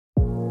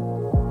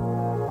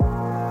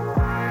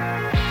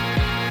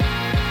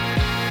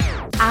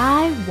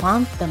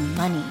want the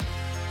money.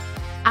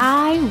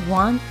 I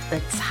want the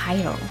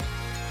title.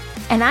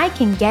 And I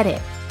can get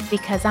it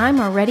because I'm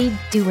already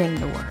doing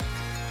the work.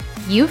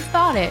 You've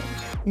thought it.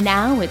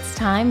 Now it's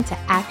time to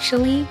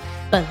actually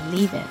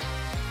believe it.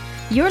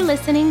 You're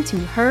listening to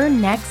Her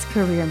Next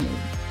Career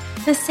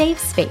Move, the safe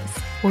space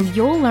where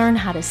you'll learn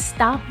how to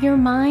stop your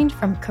mind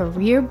from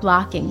career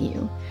blocking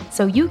you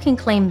so you can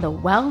claim the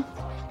wealth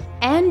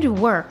and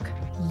work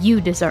you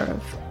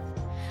deserve.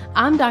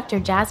 I'm Dr.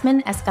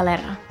 Jasmine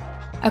Escalera,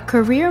 a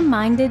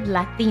career-minded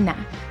Latina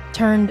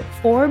turned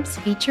Forbes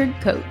featured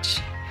coach.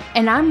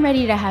 And I'm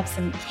ready to have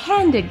some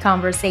candid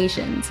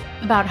conversations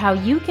about how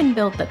you can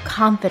build the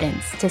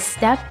confidence to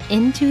step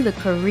into the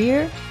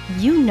career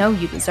you know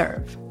you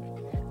deserve.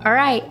 All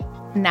right,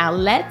 now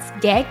let's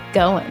get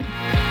going.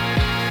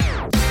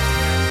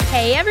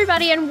 Hey,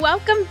 everybody, and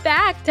welcome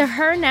back to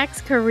Her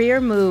Next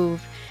Career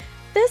Move.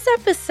 This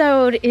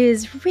episode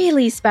is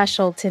really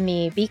special to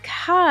me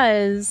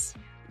because,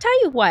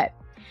 tell you what,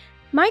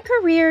 my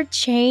career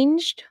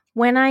changed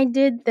when I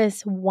did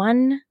this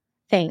one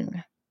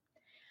thing.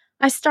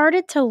 I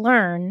started to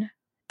learn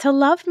to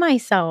love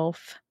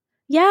myself.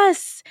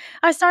 Yes,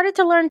 I started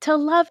to learn to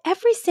love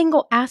every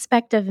single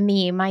aspect of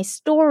me, my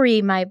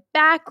story, my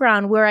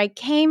background, where I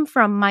came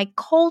from, my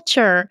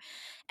culture.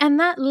 And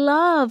that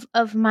love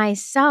of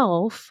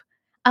myself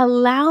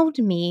allowed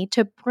me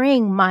to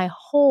bring my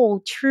whole,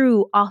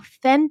 true,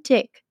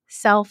 authentic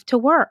self to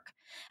work.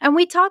 And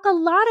we talk a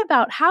lot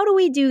about how do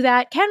we do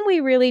that? Can we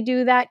really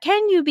do that?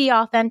 Can you be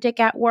authentic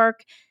at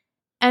work?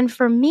 And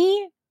for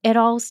me, it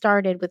all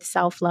started with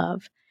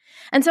self-love.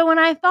 And so when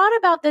I thought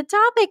about the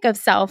topic of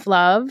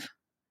self-love,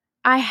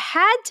 I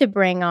had to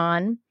bring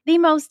on the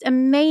most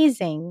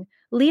amazing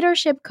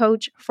leadership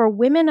coach for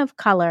women of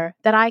color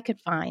that I could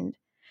find.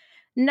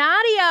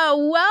 Nadia,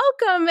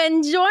 welcome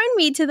and join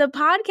me to the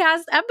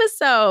podcast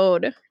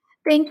episode.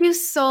 Thank you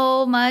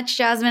so much,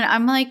 Jasmine.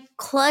 I'm like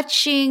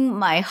clutching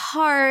my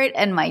heart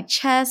and my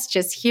chest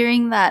just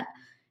hearing that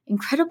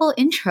incredible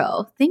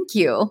intro. Thank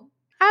you.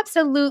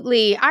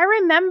 Absolutely. I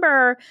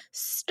remember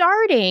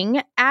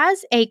starting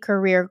as a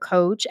career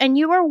coach, and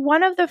you were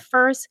one of the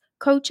first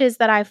coaches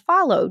that I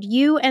followed,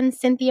 you and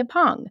Cynthia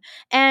Pong.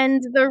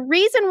 And the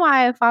reason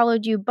why I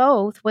followed you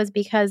both was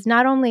because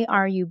not only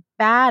are you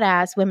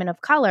badass women of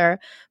color,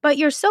 but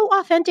you're so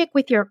authentic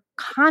with your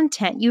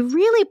content. You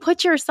really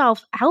put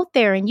yourself out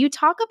there and you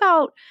talk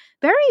about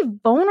very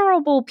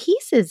vulnerable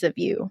pieces of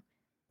you.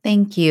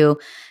 Thank you.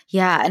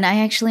 Yeah. And I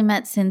actually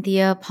met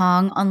Cynthia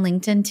Pong on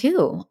LinkedIn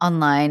too,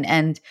 online.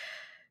 And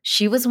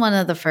she was one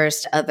of the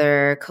first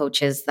other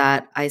coaches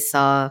that I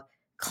saw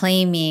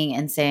claiming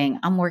and saying,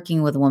 I'm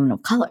working with a woman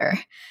of color.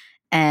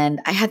 And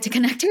I had to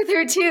connect with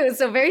her too.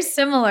 So very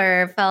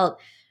similar,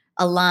 felt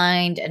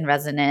aligned and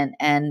resonant.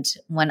 And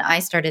when I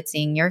started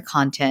seeing your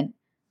content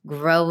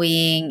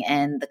growing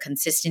and the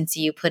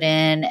consistency you put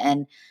in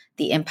and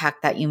the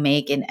impact that you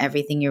make in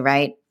everything you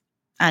write,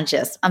 I'm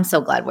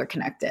so glad we're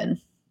connected.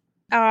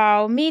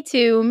 Oh, me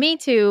too. Me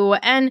too.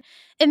 And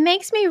it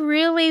makes me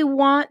really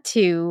want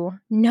to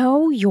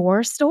know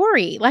your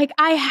story. Like,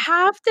 I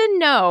have to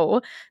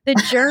know the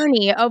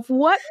journey of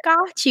what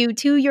got you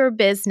to your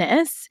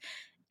business.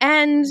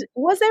 And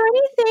was there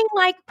anything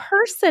like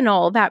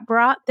personal that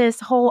brought this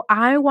whole,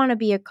 I want to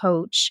be a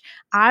coach,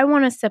 I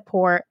want to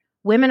support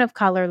women of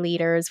color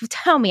leaders?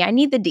 Tell me, I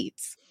need the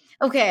deets.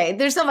 Okay,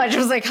 there's so much. I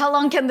was like, how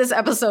long can this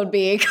episode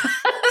be?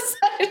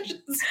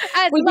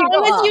 As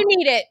long as you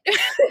need it.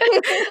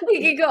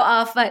 We could go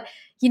off. But,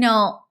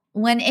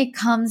 when it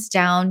comes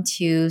down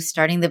to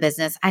starting the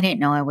business, I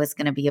didn't know I was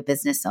going to be a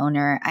business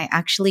owner. I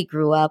actually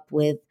grew up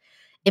with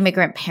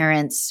immigrant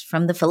parents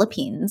from the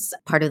Philippines,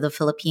 part of the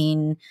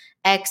Philippine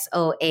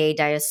XOA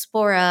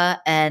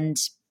diaspora. And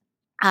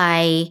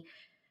I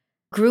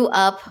grew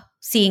up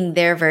seeing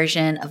their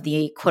version of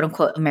the quote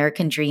unquote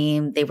American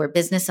dream. They were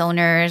business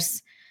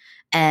owners.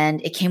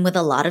 And it came with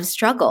a lot of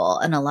struggle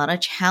and a lot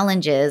of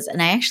challenges.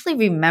 And I actually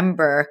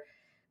remember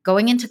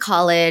going into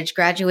college,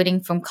 graduating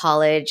from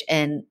college,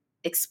 and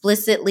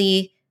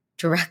explicitly,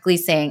 directly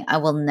saying, I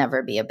will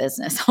never be a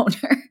business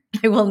owner.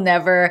 I will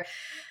never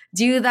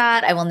do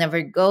that. I will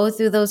never go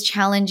through those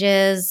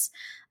challenges.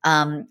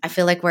 I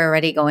feel like we're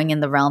already going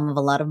in the realm of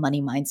a lot of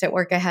money mindset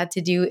work I had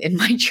to do in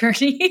my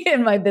journey,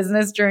 in my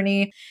business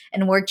journey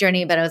and work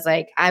journey. But I was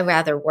like, I'd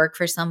rather work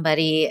for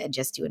somebody and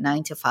just do a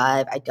 9 to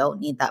 5. I don't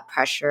need that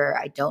pressure.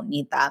 I don't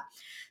need that.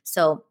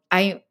 So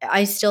I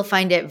still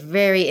find it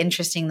very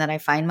interesting that I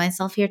find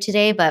myself here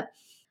today. But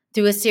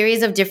through a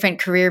series of different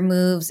career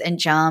moves and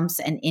jumps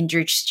and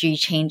industry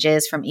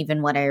changes from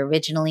even what I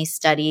originally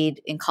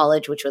studied in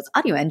college, which was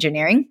audio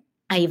engineering,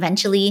 I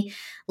eventually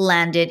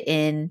landed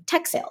in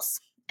tech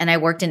sales. And I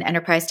worked in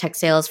enterprise tech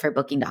sales for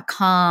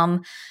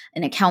Booking.com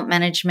and account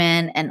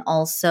management, and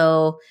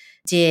also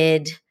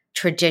did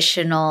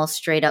traditional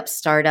straight up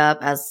startup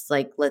as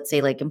let's say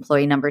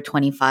employee number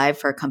 25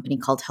 for a company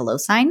called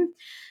HelloSign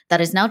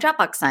that is now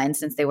Dropbox Sign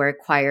since they were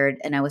acquired.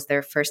 And I was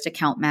their first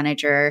account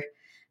manager,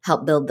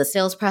 helped build the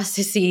sales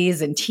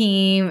processes and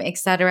team, et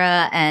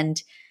cetera.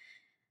 And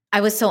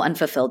I was so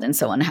unfulfilled and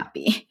so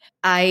unhappy.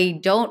 I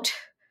don't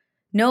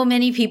know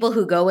many people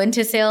who go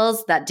into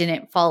sales that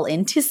didn't fall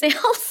into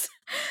sales.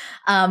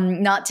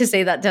 Not to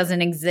say that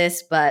doesn't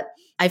exist, but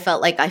I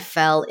felt like I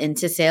fell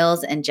into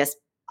sales, and just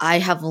I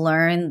have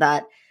learned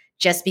that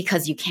just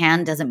because you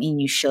can doesn't mean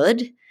you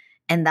should.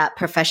 And that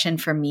profession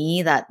for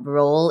me, that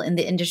role in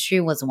the industry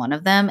was one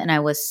of them. And I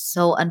was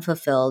so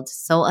unfulfilled,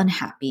 so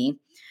unhappy.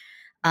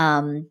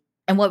 And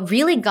what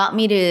really got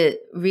me to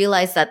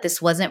realize that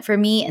this wasn't for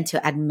me and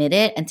to admit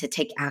it and to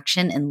take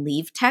action and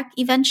leave tech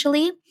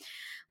eventually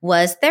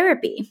was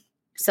therapy.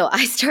 So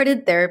I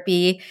started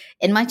therapy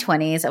in my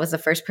 20s. I was the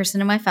first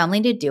person in my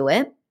family to do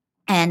it.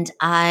 And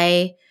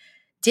I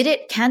did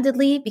it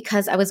candidly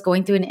because I was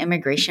going through an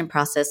immigration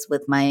process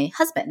with my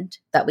husband,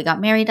 that we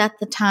got married at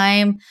the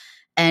time.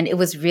 And it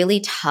was really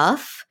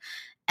tough.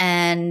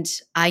 And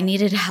I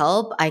needed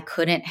help. I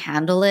couldn't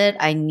handle it.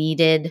 I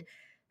needed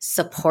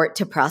support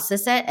to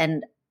process it.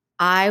 And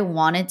I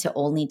wanted to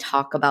only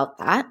talk about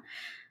that.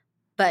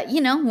 But,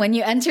 when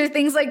you enter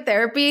things like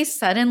therapy,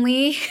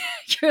 suddenly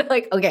you're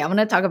like, okay, I'm going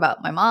to talk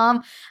about my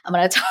mom. I'm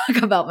going to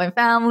talk about my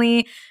family.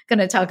 I'm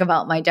going to talk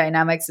about my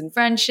dynamics and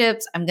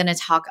friendships. I'm going to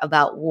talk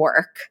about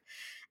work.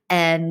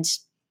 And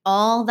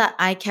all that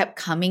I kept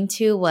coming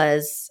to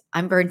was,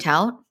 I'm burnt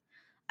out.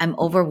 I'm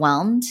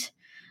overwhelmed.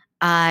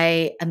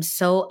 I am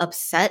so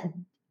upset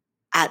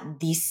at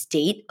the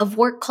state of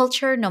work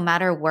culture, no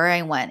matter where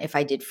I went. If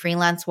I did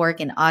freelance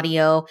work in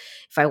audio,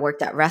 if I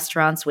worked at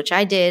restaurants, which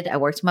I did, I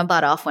worked my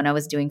butt off when I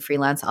was doing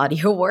freelance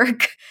audio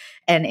work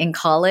and in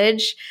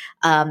college.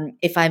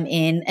 If I'm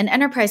in an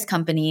enterprise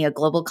company, a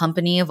global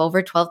company of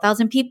over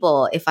 12,000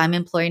 people, if I'm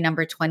employee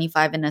number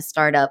 25 in a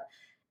startup,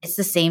 it's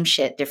the same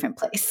shit, different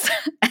place.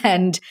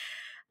 And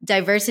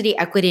diversity,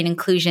 equity, and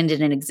inclusion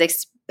didn't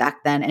exist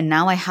back then. And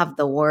now I have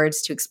the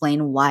words to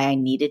explain why I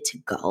needed to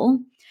go.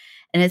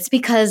 And it's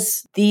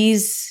because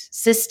these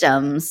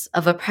systems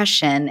of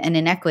oppression and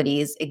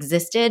inequities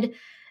existed,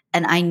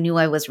 and I knew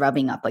I was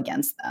rubbing up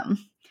against them.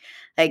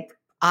 Like,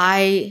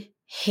 I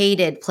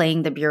hated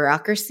playing the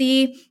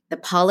bureaucracy, the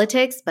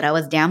politics, but I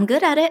was damn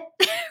good at it,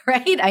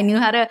 right? I knew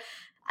how to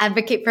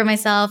advocate for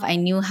myself. I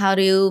knew how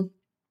to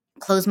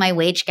close my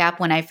wage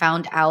gap when I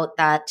found out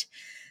that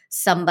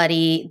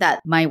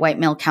my white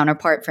male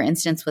counterpart, for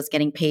instance, was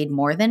getting paid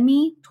more than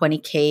me,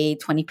 20K,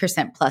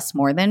 20% plus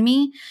more than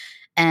me.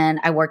 And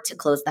I worked to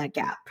close that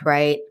gap,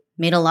 right?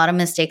 Made a lot of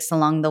mistakes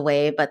along the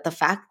way. But the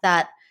fact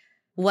that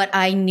what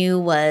I knew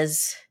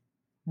was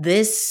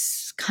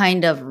this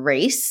kind of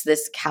race,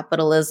 this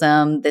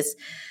capitalism, this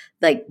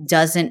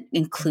doesn't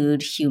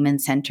include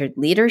human-centered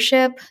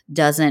leadership,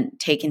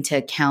 doesn't take into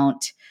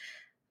account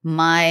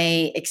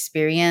my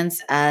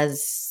experience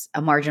as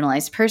a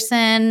marginalized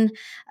person,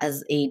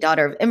 as a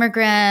daughter of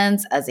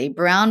immigrants, as a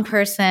brown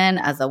person,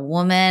 as a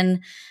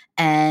woman,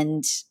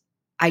 and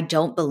I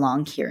don't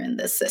belong here in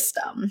this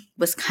system,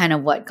 was kind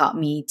of what got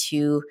me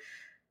to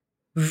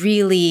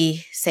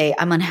really say,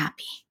 I'm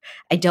unhappy.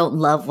 I don't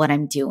love what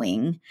I'm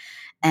doing.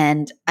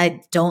 And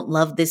I don't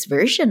love this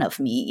version of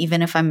me,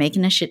 even if I'm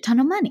making a shit ton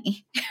of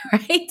money,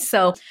 right?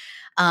 So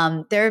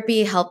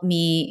therapy helped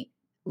me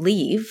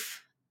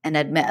leave and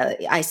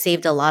admit I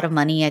saved a lot of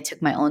money. I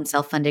took my own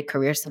self-funded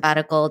career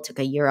sabbatical, took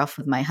a year off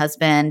with my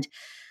husband.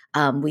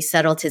 We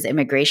settled his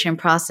immigration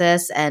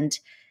process. And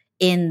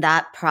in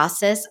that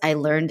process, I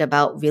learned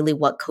about really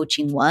what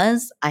coaching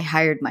was. I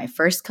hired my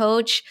first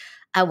coach.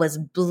 I was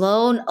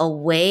blown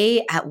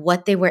away at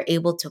what they were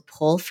able to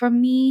pull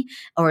from me,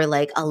 or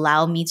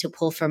allow me to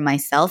pull from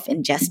myself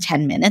in just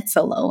 10 minutes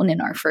alone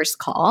in our first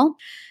call.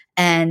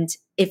 And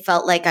it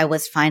felt like I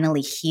was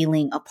finally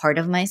healing a part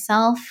of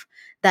myself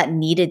that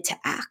needed to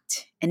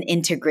act and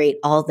integrate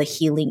all the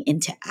healing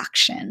into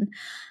action.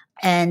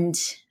 And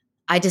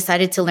I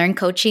decided to learn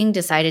coaching,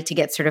 decided to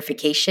get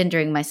certification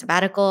during my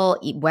sabbatical.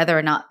 Whether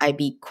or not I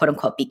quote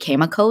unquote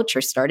became a coach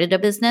or started a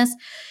business,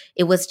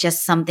 it was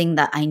just something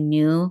that I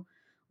knew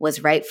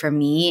was right for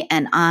me.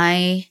 And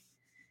I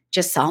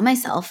just saw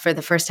myself for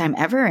the first time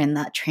ever in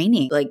that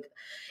training.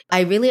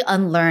 I really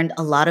unlearned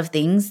a lot of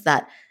things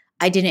that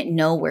I didn't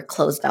know were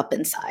closed up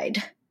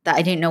inside, that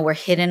I didn't know were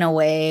hidden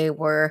away,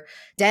 were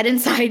dead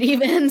inside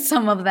even,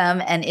 some of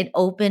them. And it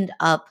opened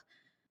up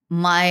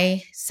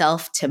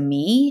myself to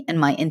me and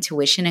my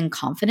intuition and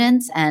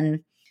confidence. And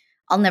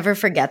I'll never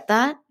forget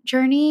that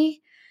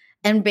journey.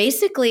 And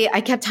basically, I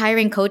kept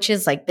hiring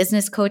coaches, like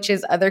business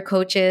coaches, other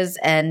coaches,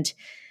 and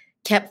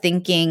kept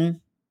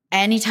thinking,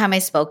 anytime I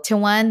spoke to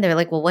one, they're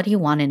like, well, what do you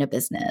want in a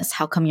business?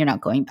 How come you're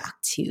not going back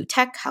to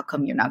tech? How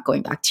come you're not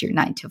going back to your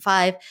 9 to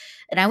 5?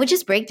 And I would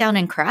just break down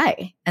and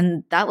cry.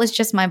 And that was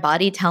just my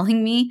body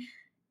telling me,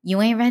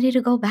 you ain't ready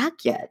to go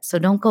back yet. So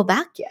don't go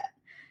back yet.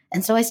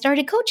 And so I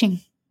started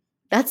coaching.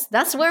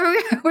 That's where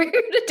we're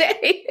here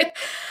today.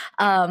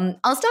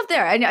 I'll stop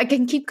there. I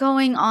can keep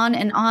going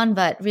on,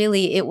 but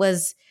really it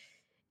was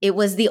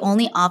the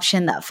only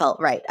option that felt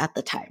right at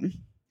the time,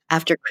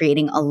 after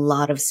creating a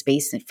lot of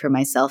space for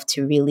myself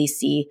to really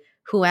see,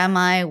 who am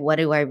I? What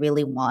do I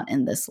really want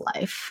in this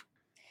life?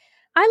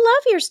 I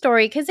love your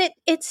story because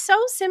it's so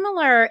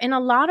similar in a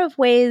lot of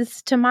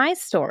ways to my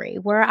story,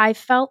 where I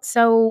felt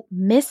so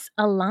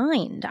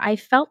misaligned. I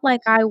felt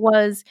like I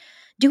was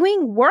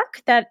doing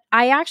work that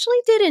I actually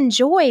did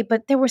enjoy,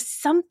 but there was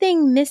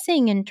something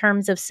missing in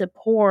terms of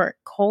support,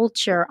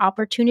 culture,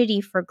 opportunity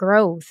for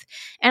growth.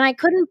 And I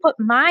couldn't put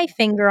my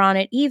finger on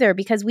it either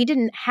because we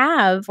didn't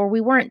have, or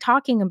we weren't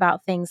talking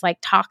about things like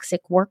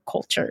toxic work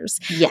cultures.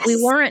 We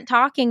Yes. weren't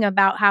talking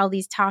about how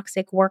these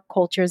toxic work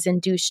cultures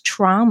induce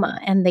trauma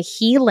and the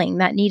healing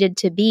that needed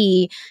to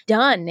be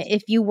done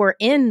if you were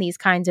in these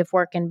kinds of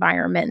work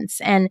environments,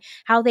 and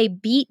how they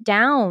beat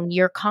down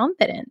your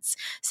confidence.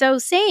 So,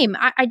 same,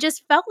 I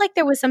just felt like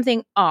there was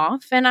something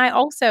off. And I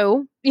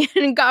also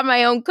got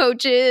my own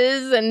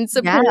coaches and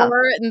Yeah.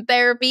 support and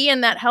therapy,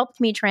 and that helped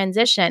me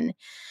transition.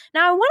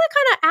 Now, I want to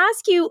kind of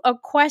ask you a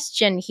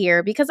question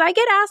here because I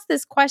get asked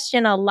this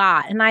question a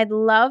lot, and I'd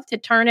love to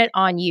turn it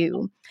on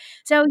you.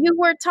 So, you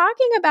were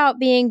talking about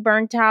being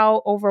burnt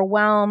out,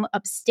 overwhelmed,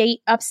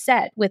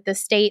 upset with the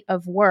state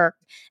of work,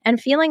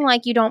 and feeling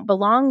like you don't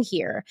belong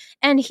here.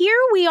 And here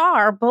we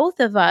are, both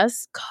of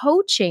us,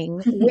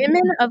 coaching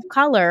women of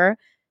color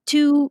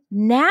to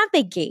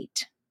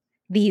navigate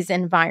these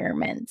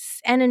environments.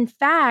 And in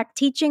fact,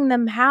 teaching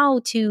them how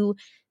to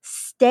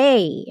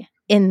stay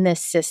in this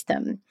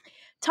system.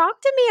 Talk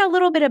to me a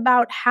little bit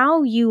about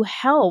how you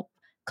help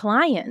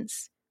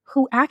clients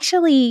who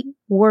actually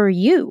were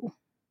you.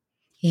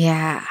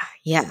 Yeah,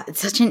 yeah. It's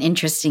such an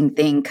interesting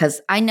thing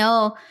because I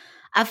know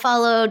I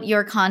followed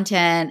your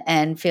content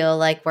and feel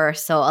like we're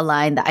so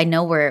aligned that I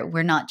know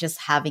we're not just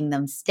having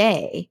them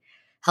stay,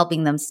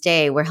 helping them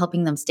stay. We're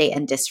helping them stay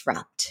and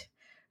disrupt,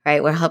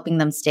 right? We're helping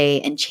them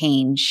stay and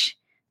change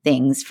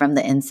things from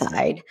the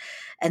inside.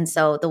 And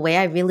so the way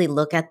I really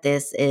look at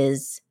this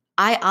is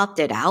I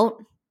opted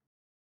out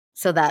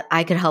so that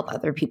I could help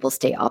other people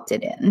stay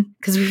opted in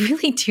because we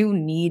really do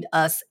need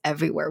us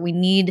everywhere. We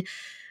need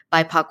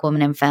BIPOC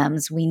women and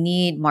femmes. We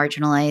need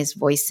marginalized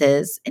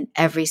voices in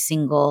every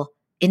single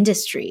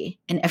industry,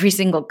 in every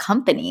single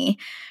company,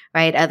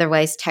 right?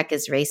 Otherwise, tech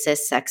is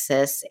racist,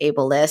 sexist,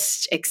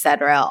 ableist,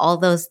 etc. All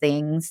those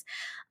things.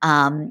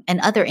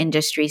 And other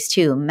industries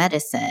too,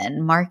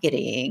 medicine,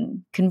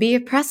 marketing can be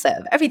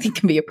oppressive. Everything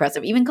can be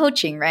oppressive, even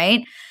coaching,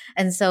 right?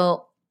 And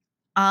so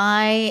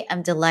I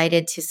am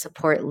delighted to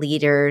support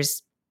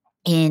leaders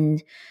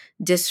in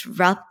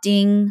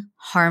disrupting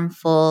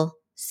harmful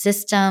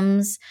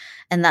systems,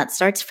 and that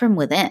starts from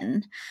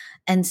within.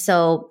 And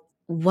so,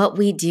 what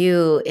we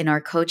do in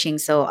our coaching,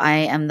 so I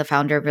am the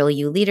founder of Real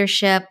You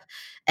Leadership,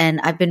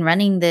 and I've been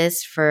running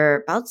this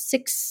for about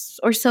 6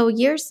 or so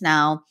years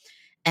now.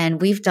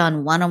 And we've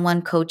done one on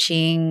one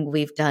coaching,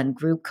 we've done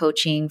group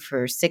coaching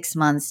for 6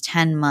 months,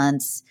 10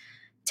 months,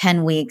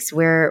 10 weeks.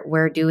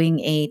 We're doing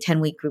a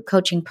 10-week group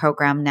coaching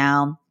program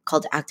now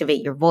called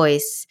Activate Your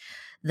Voice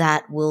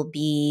that will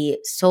be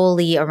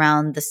solely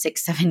around the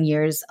 6-7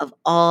 years of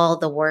all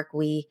the work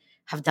we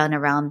have done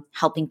around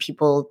helping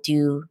people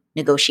do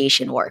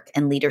negotiation work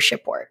and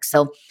leadership work.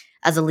 So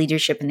as a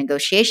leadership and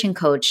negotiation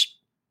coach,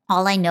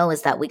 all I know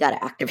is that we got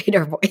to activate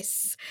our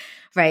voice,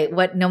 right?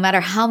 No matter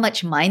how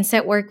much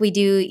mindset work we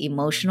do,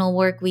 emotional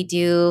work we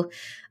do,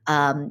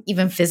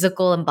 even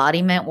physical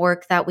embodiment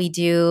work that we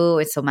do,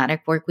 or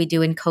somatic work we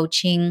do in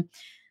coaching,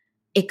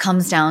 it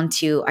comes down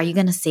to, are you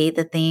going to say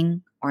the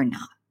thing or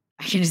not?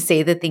 Are you going to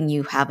say the thing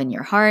you have in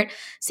your heart?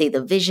 Say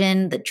the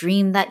vision, the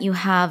dream that you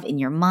have in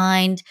your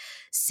mind.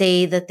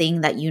 Say the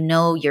thing that you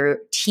know your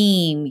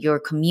team, your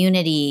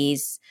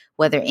communities,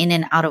 whether in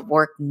and out of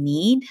work,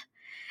 need.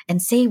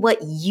 And say what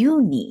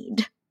you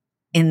need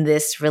in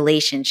this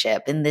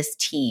relationship, in this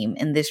team,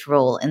 in this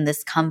role, in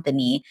this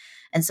company.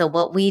 And so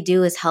what we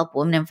do is help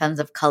women and femmes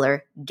of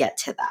color get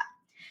to that,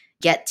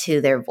 get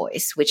to their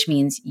voice, which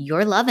means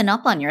you're loving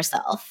up on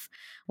yourself,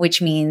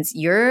 which means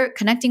you're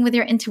connecting with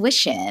your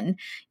intuition.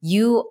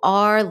 You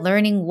are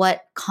learning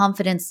what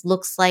confidence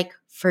looks like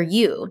for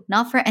you,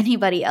 not for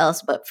anybody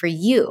else, but for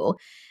you.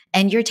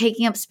 And you're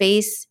taking up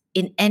space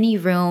in any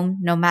room,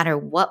 no matter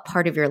what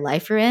part of your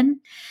life you're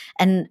in.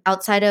 And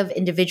outside of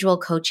individual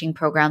coaching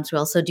programs, we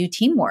also do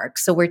teamwork.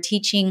 So we're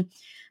teaching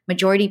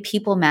majority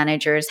people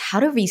managers how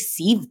to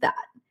receive that,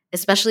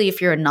 especially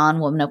if you're a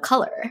non-woman of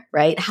color,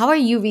 right? How are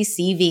you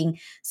receiving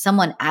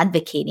someone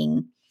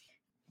advocating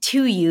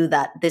to you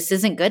that this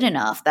isn't good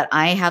enough, that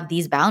I have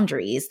these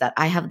boundaries, that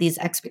I have these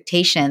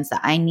expectations,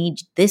 that I need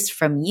this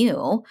from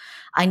you.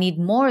 I need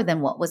more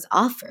than what was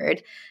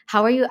offered.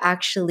 How are you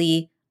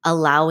actually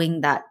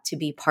allowing that to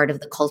be part of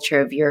the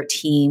culture of your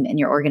team and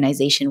your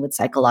organization with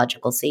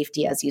psychological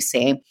safety, as you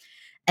say?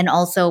 And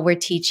also we're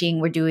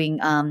doing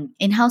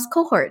in-house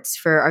cohorts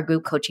for our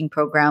group coaching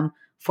program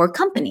for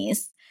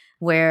companies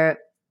where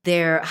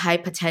they're high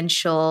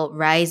potential,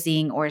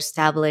 rising or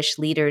established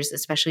leaders,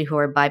 especially who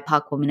are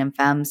BIPOC women and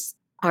femmes,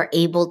 are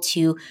able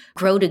to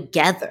grow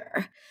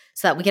together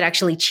so that we can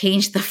actually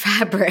change the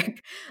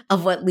fabric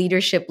of what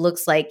leadership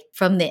looks like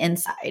from the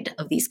inside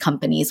of these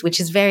companies,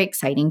 which is very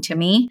exciting to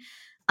me.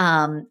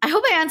 I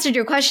hope I answered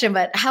your question,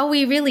 but how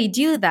we really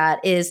do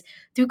that is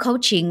through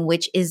coaching,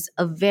 which is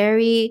a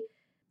very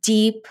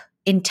deep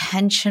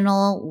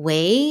intentional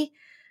way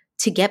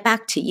to get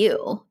back to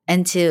you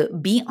and to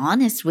be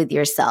honest with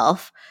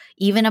yourself,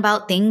 even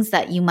about things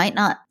that you might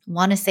not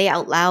want to say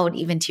out loud,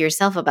 even to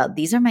yourself about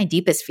these are my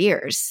deepest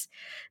fears.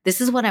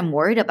 This is what I'm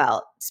worried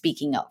about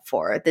speaking up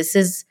for. This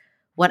is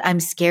what I'm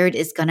scared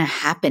is going to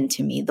happen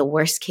to me, the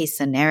worst case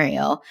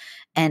scenario.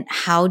 And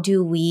how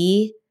do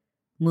we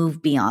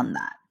move beyond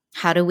that?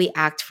 How do we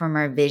act from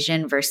our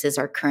vision versus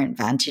our current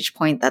vantage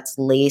point that's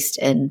laced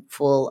and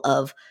full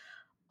of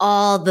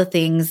all the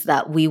things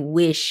that we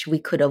wish we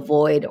could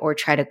avoid or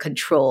try to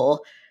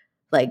control,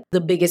 like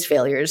the biggest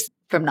failures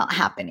from not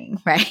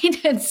happening,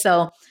 right? And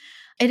so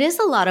it is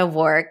a lot of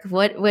work.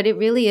 What it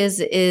really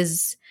is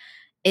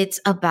it's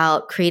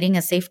about creating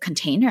a safe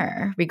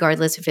container,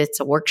 regardless if it's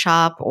a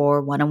workshop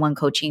or one-on-one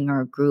coaching or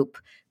a group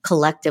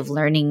collective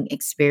learning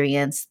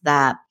experience,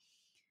 that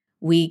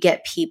we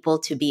get people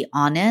to be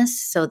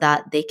honest so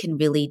that they can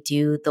really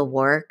do the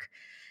work,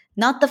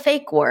 not the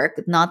fake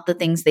work, not the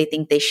things they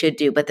think they should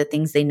do, but the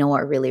things they know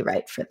are really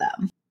right for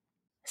them.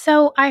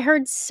 So I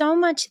heard so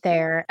much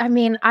there. I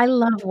mean, I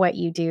love what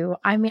you do.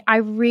 I mean, I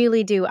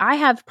really do. I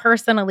have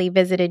personally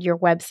visited your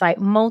website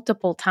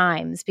multiple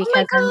times Oh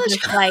my because I'm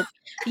just gosh. like,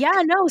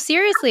 yeah, no,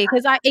 seriously,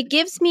 because it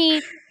gives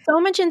me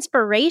so much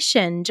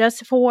inspiration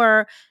just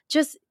for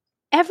just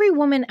every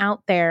woman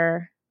out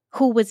there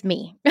who was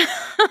me.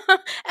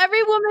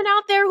 Every woman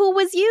out there who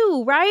was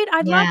you, right?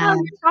 I love how Yeah.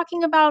 you're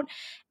talking about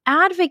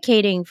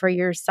advocating for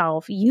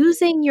yourself,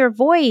 using your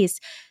voice,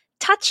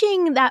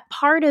 touching that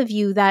part of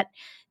you that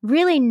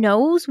really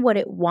knows what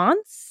it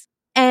wants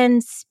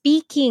and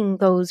speaking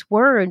those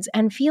words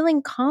and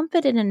feeling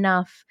confident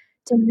enough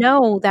to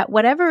know that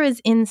whatever is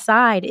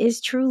inside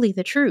is truly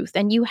the truth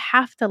and you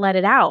have to let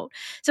it out.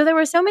 So there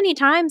were so many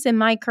times in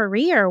my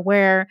career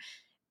where,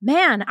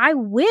 man, I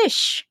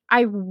wish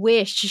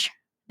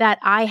that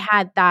I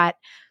had that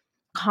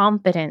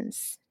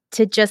confidence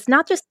to just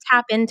not just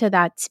tap into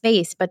that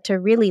space, but to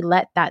really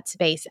let that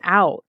space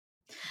out.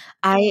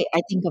 I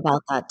think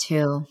about that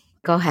too.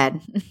 Go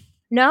ahead.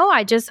 No,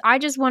 I just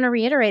want to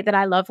reiterate that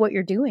I love what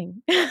you're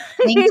doing.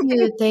 Thank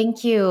you.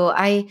 Thank you.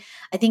 I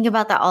think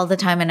about that all the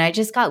time, and I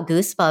just got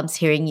goosebumps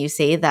hearing you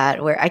say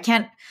that, where I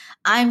can't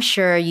I'm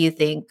sure you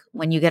think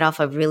when you get off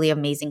a really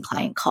amazing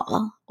client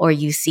call or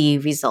you see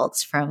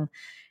results from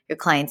your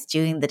clients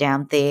doing the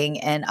damn thing,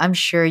 and I'm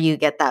sure you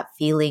get that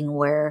feeling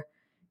where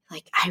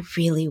like I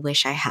really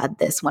wish I had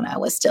this when I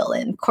was still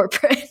in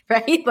corporate,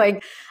 right?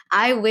 Like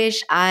I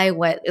wish I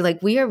went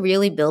like we are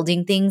really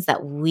building things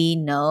that we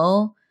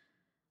know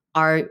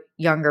our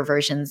younger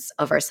versions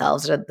of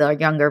ourselves or the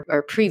younger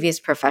or previous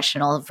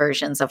professional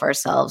versions of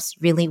ourselves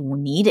really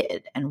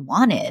needed and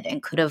wanted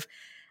and could have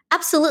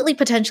absolutely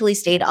potentially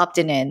stayed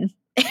opted in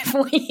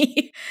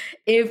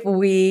if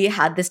we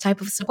had this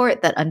type of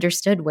support that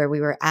understood where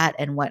we were at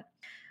and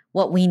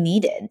what we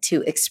needed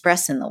to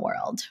express in the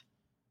world.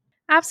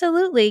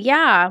 Absolutely.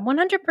 Yeah,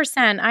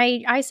 100%.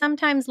 I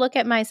sometimes look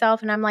at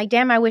myself and I'm like,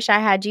 "Damn, I wish I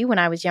had you when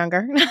I was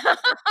younger."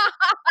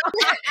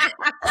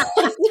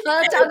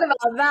 Talk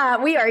about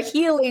that. We are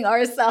healing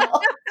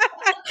ourselves.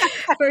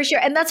 For sure.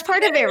 And that's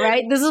part of it,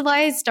 right? This is why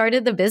I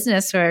started the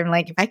business where I'm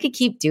like, if I could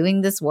keep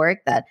doing this work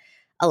that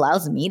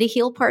allows me to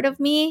heal part of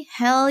me,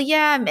 hell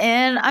yeah,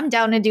 man. I'm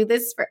down to do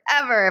this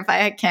forever if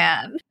I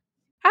can.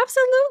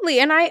 Absolutely.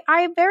 And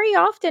I very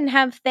often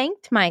have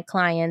thanked my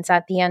clients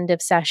at the end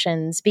of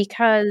sessions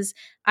because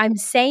I'm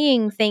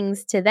saying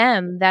things to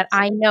them that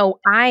I know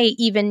I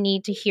even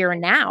need to hear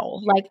now.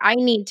 Like, I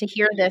need to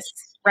hear this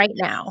right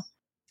now.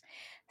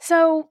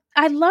 So,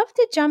 I'd love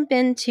to jump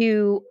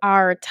into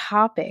our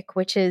topic,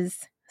 which is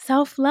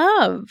self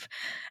love.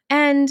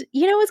 And,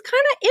 it's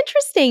kind of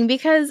interesting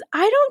because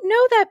I don't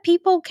know that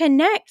people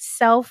connect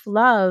self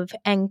love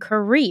and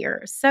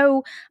career.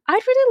 So,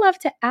 I'd really love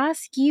to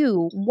ask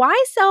you,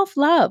 why self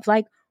love?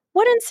 Like,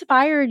 what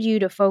inspired you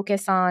to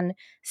focus on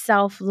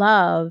self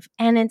love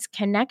and its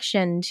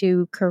connection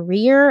to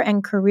career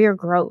and career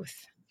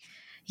growth?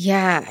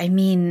 Yeah. I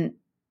mean,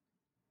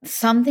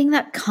 something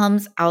that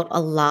comes out a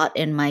lot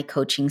in my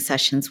coaching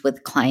sessions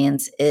with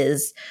clients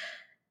is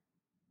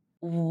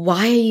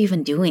why are you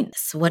even doing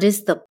this? What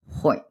is the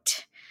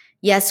point?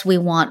 Yes, we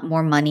want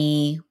more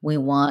money. We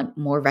want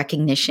more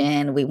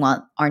recognition. We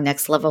want our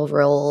next level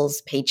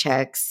roles,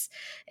 paychecks,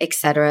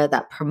 etc.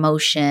 That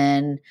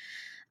promotion.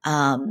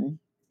 Um,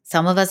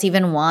 some of us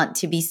even want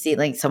to be seen,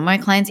 like some of my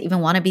clients even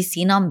want to be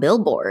seen on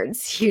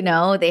billboards.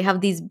 They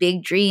have these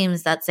big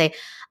dreams that say,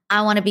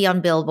 I want to be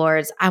on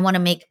billboards. I want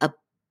to make a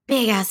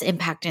big ass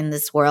impact in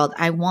this world.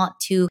 I want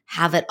to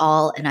have it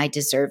all and I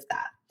deserve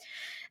that.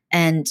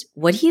 And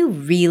what do you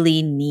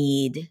really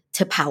need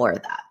to power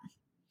that?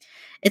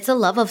 It's a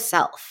love of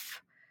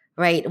self,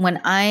 right? When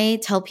I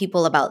tell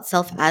people about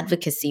self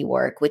advocacy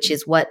work, which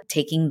is what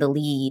taking the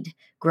lead,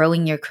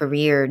 growing your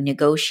career,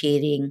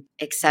 negotiating,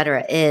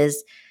 etc.,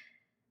 is,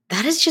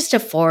 that is just a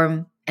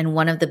form and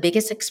one of the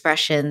biggest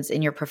expressions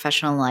in your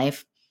professional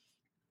life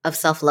of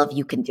self love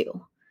you can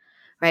do,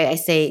 right? I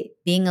say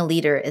being a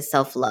leader is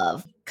self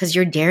love because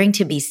you're daring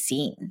to be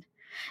seen.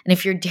 And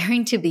if you're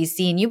daring to be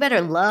seen, you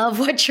better love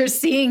what you're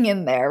seeing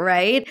in there,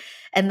 right?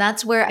 And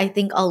that's where I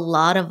think a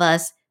lot of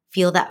us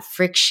feel that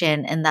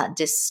friction and that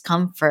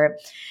discomfort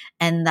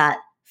and that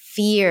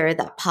fear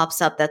that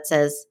pops up that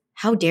says,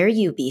 how dare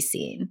you be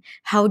seen?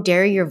 How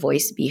dare your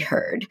voice be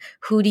heard?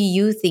 Who do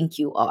you think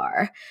you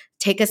are?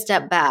 Take a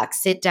step back,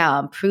 sit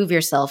down, prove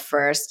yourself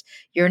first.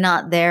 You're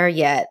not there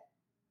yet.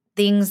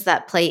 Things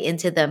that play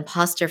into the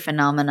imposter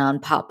phenomenon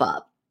pop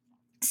up.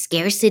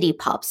 Scarcity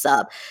pops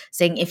up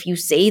saying, if you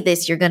say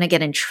this, you're going to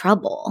get in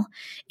trouble.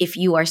 If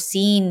you are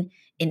seen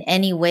in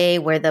any way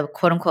where the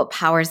quote unquote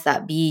powers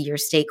that be, your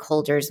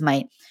stakeholders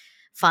might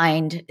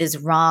find is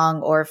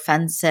wrong or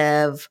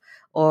offensive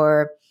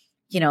or,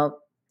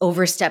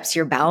 oversteps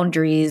your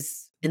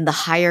boundaries in the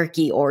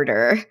hierarchy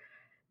order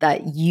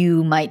that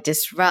you might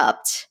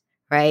disrupt,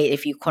 right?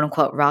 If you quote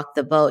unquote rock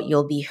the boat,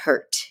 you'll be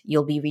hurt,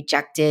 you'll be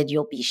rejected,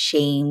 you'll be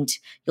shamed,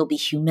 you'll be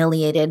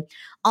humiliated.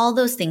 All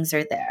those things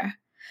are there.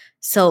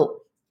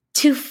 So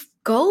to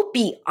go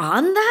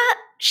beyond that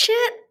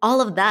shit,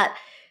 all of that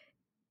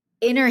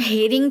inner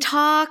hating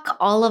talk,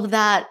 all of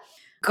that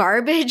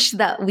garbage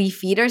that we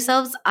feed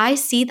ourselves, I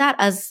see that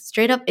as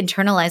straight up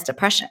internalized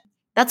oppression.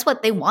 That's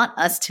what they want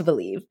us to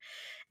believe.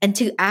 And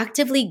to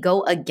actively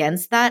go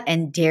against that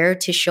and dare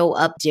to show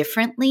up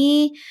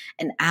differently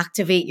and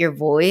activate your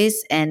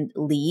voice and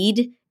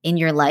lead in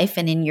your life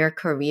and in your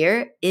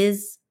career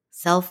is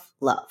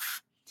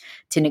self-love.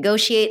 To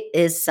negotiate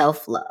is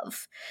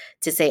self-love.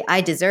 To say,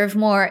 I deserve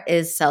more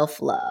is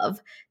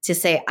self-love. To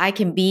say, I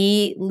can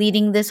be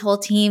leading this whole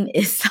team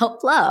is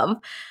self-love.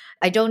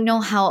 I don't know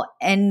how,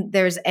 and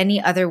there's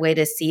any other way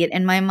to see it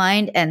in my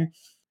mind. And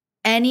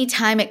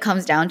anytime it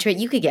comes down to it,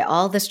 you could get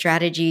all the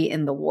strategy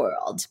in the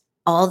world,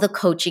 all the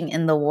coaching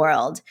in the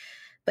world.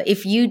 But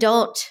if you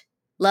don't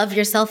love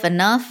yourself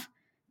enough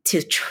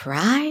to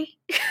try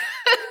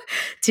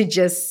to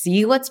just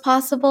see what's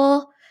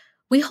possible,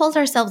 we hold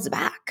ourselves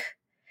back.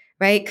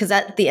 Right? Because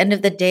at the end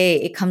of the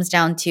day, it comes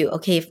down to,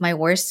 okay, if my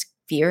worst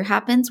fear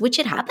happens, which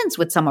it happens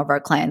with some of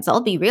our clients,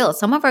 I'll be real.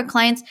 Some of our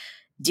clients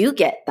do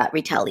get that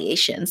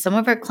retaliation. Some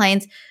of our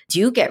clients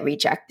do get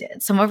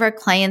rejected. Some of our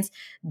clients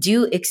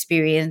do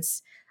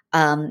experience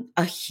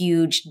a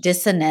huge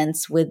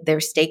dissonance with their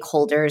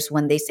stakeholders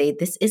when they say,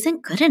 this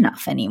isn't good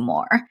enough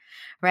anymore,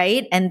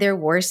 right? And their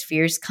worst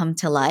fears come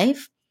to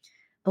life.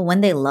 But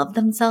when they love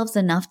themselves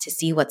enough to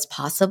see what's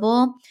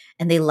possible,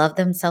 and they love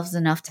themselves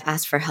enough to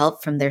ask for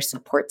help from their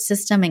support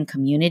system and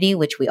community,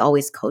 which we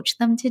always coach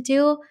them to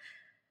do,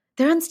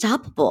 they're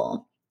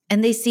unstoppable.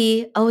 And they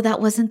see, oh,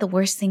 that wasn't the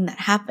worst thing that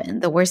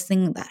happened. The worst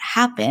thing that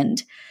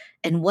happened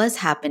and was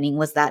happening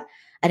was that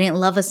I didn't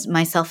love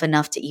myself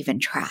enough to even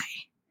try.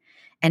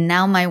 And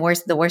now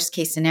the worst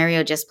case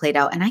scenario just played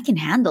out and I can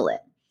handle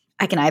it.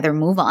 I can either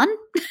move on.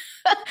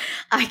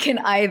 I can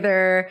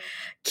either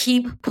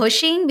keep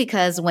pushing,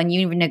 because when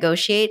you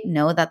negotiate,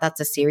 know that that's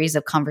a series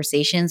of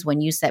conversations.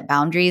 When you set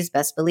boundaries,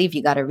 best believe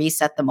you got to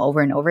reset them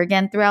over and over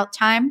again throughout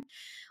time.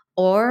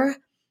 Or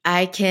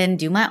I can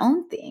do my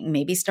own thing,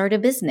 maybe start a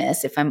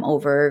business if I'm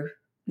over,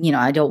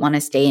 I don't want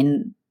to stay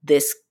in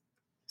this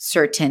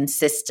certain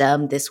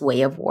system, this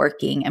way of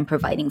working and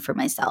providing for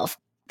myself.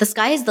 The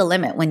sky is the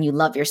limit when you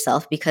love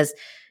yourself, because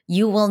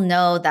you will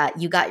know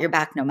that you got your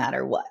back no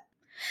matter what.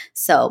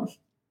 So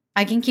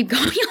I can keep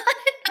going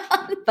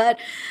on, but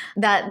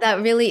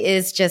that really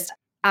is just,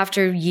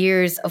 after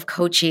years of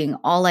coaching,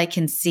 all I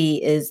can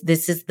see is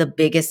this is the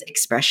biggest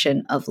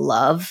expression of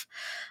love,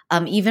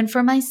 even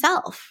for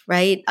myself,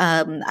 right?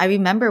 I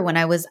remember when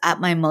I was at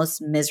my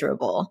most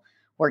miserable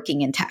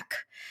working in tech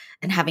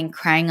and having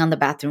crying on the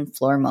bathroom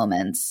floor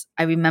moments.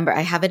 I remember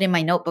I have it in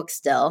my notebook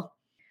still.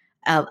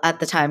 At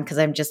the time, because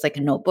I'm just like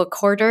a notebook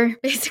hoarder,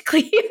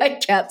 basically. I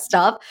can't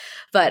stop.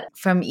 But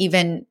from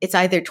it's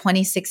either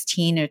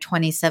 2016 or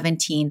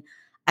 2017,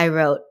 I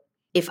wrote,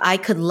 if I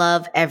could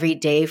love every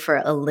day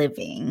for a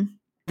living,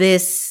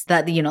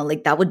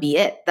 that would be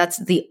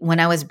it.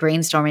 When I was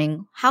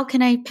brainstorming, how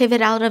can I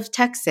pivot out of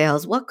tech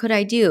sales? What could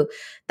I do?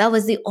 That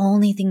was the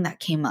only thing that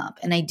came up.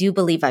 And I do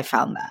believe I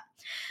found that.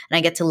 And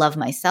I get to love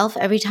myself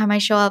every time I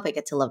show up. I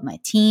get to love my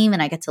team,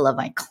 and I get to love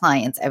my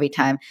clients every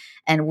time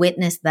and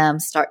witness them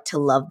start to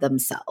love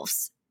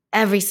themselves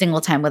every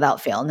single time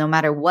without fail, no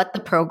matter what the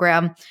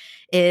program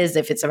is,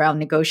 if it's around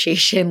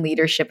negotiation,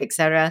 leadership,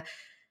 etc.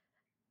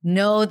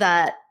 Know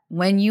that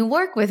when you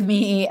work with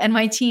me and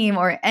my team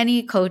or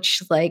any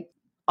coach like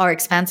our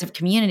expansive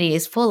community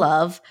is full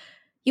of,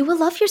 you will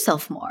love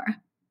yourself more.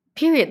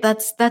 Period.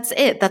 That's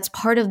it. That's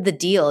part of the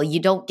deal. You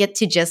don't get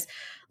to just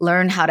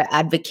learn how to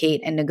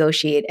advocate and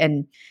negotiate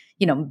and,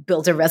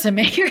 build a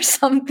resume or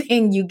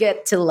something. You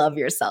get to love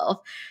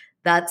yourself.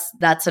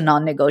 That's a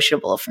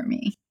non-negotiable for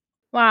me.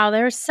 Wow,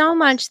 there's so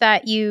much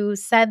that you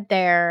said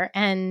there,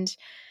 and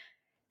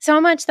so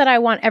much that I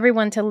want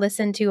everyone to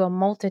listen to a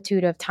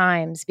multitude of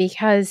times,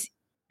 because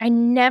I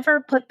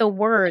never put the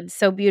words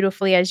so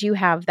beautifully as you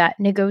have, that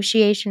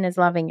negotiation is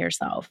loving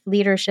yourself.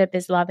 Leadership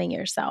is loving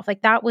yourself.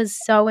 Like, that was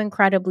so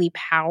incredibly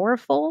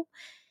powerful.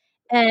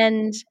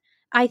 And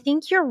I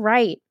think you're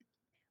right.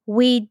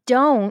 We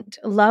don't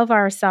love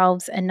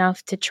ourselves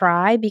enough to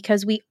try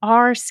because we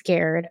are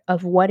scared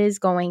of what is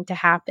going to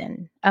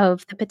happen,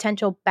 of the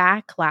potential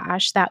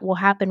backlash that will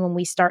happen when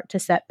we start to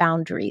set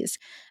boundaries,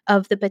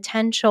 of the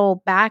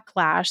potential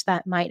backlash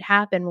that might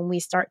happen when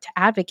we start to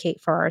advocate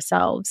for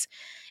ourselves.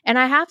 And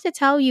I have to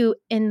tell you,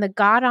 in the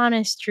God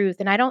honest truth,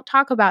 and I don't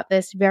talk about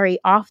this very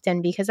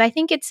often because I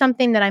think it's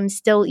something that I'm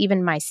still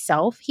even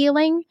myself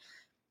healing.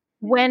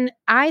 When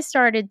I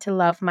started to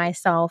love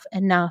myself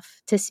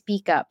enough to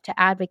speak up, to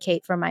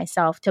advocate for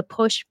myself, to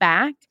push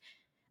back,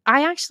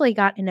 I actually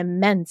got an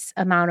immense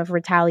amount of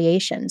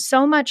retaliation.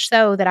 So much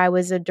so that I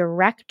was a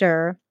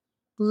director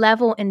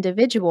level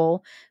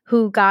individual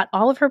who got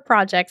all of her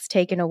projects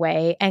taken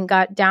away and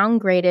got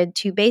downgraded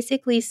to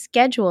basically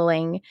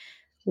scheduling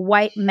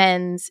white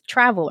men's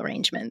travel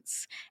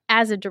arrangements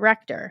as a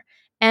director.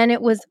 And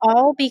it was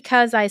all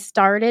because I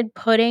started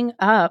putting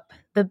up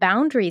the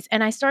boundaries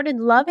and I started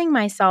loving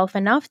myself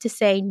enough to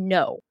say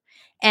no.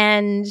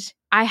 And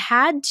I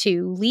had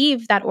to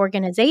leave that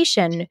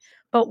organization.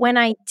 But when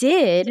I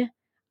did,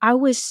 I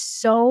was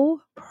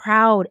so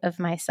proud of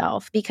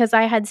myself because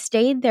I had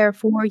stayed there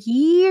for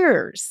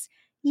years,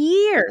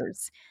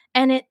 years.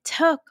 And it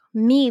took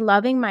me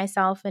loving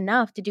myself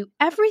enough to do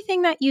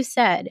everything that you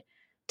said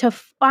to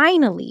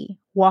finally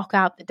walk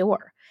out the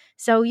door.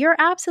 So you're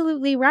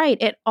absolutely right.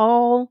 It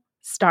all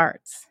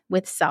starts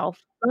with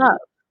self love.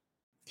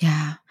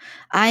 Yeah.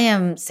 I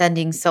am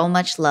sending so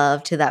much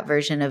love to that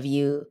version of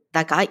you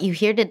that got you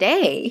here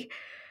today.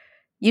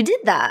 You did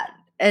that.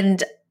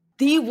 And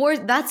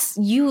that's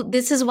you.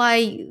 This is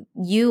why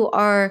you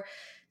are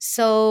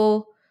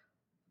so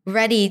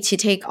ready to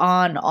take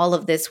on all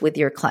of this with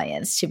your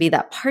clients, to be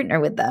that partner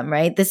with them,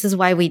 right? This is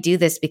why we do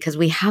this, because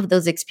we have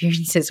those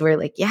experiences where,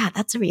 like, yeah,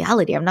 that's a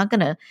reality. I'm not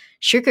going to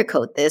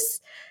sugarcoat this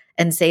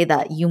and say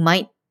that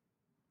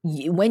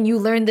when you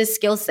learn this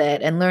skill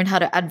set and learn how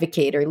to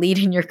advocate or lead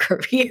in your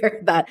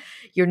career, that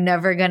you're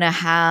never going to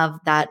have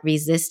that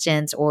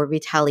resistance or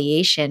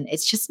retaliation.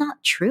 It's just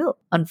not true,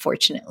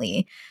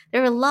 unfortunately.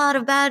 There are a lot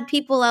of bad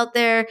people out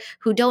there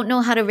who don't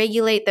know how to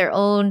regulate their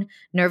own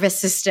nervous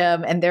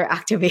system and their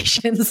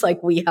activations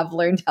like we have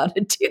learned how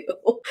to do.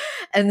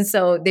 And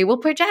so they will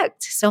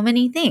project so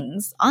many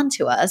things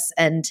onto us.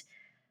 And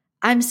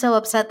I'm so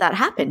upset that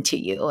happened to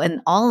you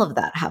and all of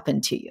that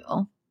happened to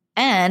you.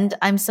 And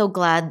I'm so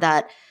glad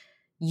that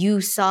you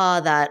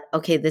saw that,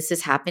 okay, this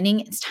is happening.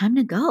 It's time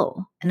to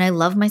go. And I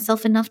love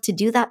myself enough to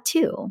do that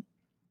too.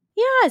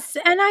 Yes.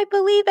 And I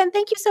believe, and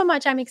thank you so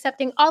much. I'm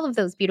accepting all of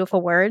those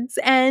beautiful words.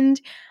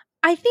 And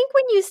I think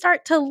when you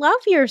start to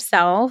love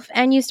yourself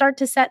and you start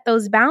to set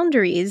those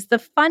boundaries, the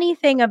funny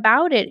thing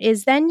about it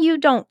is then you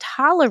don't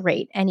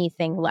tolerate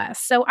anything less.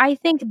 So I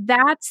think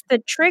that's the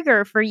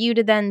trigger for you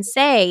to then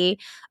say,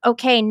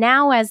 okay,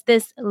 now as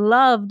this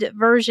loved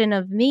version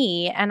of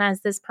me and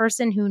as this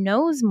person who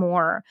knows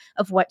more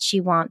of what she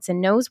wants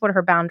and knows what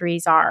her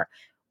boundaries are,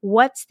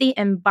 what's the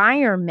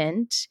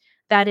environment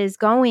that is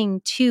going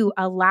to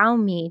allow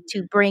me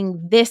to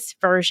bring this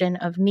version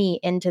of me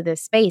into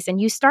this space? And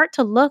you start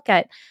to look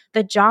at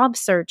the job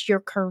search,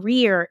 your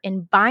career,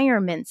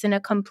 environments in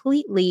a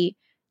completely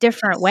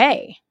different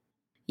way.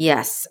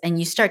 Yes. And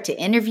you start to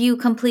interview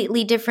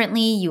completely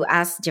differently. You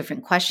ask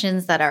different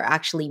questions that are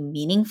actually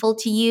meaningful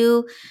to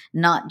you,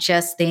 not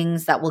just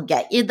things that will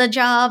get you the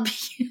job,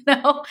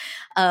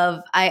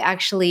 I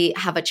actually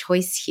have a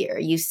choice here.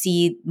 You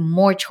see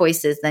more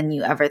choices than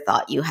you ever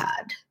thought you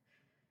had.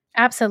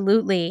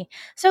 Absolutely.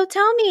 So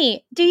tell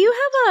me, do you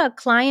have a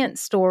client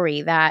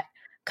story that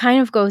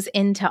kind of goes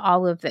into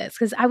all of this?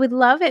 Because I would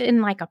love it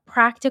in like a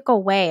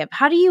practical way of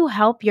how do you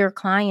help your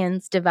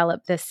clients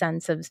develop this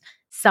sense of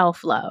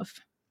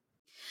self-love?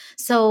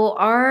 So,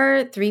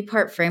 our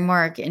 3-part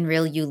framework in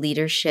Real You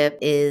Leadership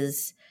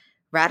is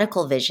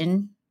radical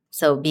vision.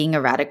 So, being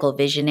a radical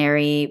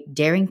visionary,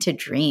 daring to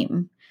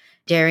dream,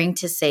 daring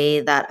to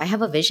say that I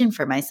have a vision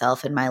for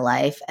myself in my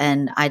life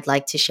and I'd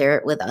like to share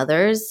it with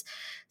others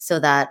so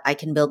that I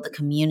can build the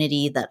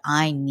community that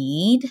I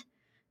need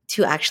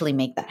to actually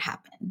make that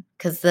happen.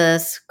 Because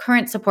the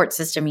current support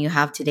system you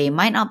have today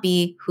might not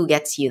be who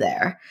gets you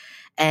there.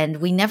 And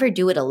we never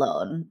do it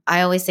alone. I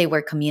always say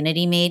we're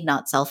community made,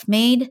 not self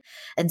made.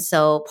 And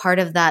so part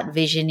of that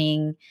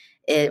visioning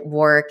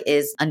work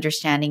is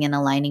understanding and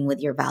aligning with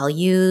your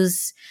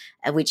values,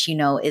 which,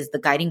 is the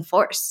guiding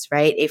force,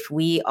 right? If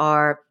we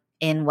are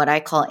in what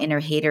I call inner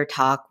hater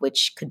talk,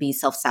 which could be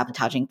self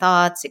sabotaging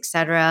thoughts,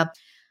 etc.,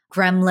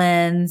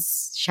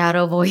 gremlins,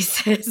 shadow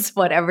voices,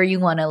 whatever you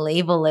want to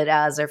label it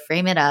as or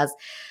frame it as,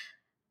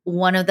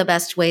 one of the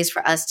best ways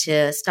for us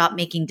to stop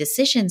making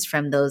decisions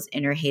from those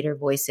inner hater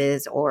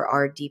voices or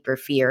our deeper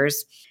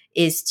fears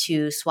is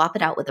to swap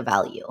it out with a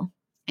value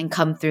and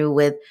come through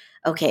with,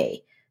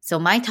 okay, so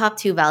my top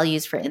 2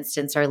 values, for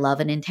instance, are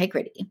love and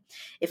integrity.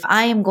 If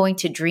I am going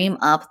to dream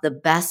up the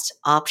best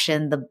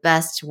option, the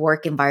best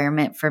work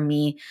environment for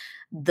me,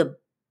 the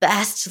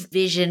best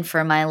vision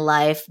for my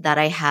life that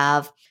I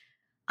have,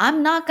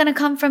 I'm not going to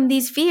come from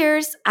these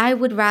fears. I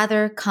would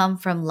rather come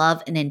from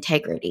love and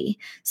integrity.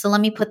 So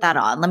let me put that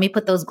on. Let me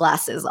put those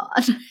glasses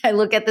on. I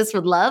look at this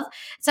with love.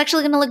 It's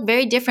actually going to look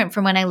very different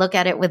from when I look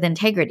at it with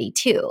integrity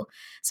too.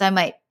 So I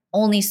might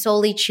only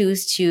solely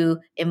choose to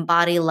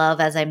embody love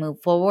as I move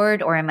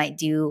forward, or I might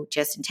do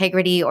just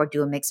integrity or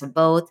do a mix of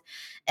both.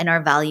 And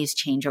our values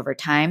change over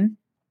time.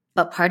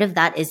 But part of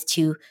that is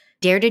to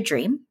dare to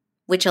dream,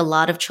 which a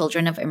lot of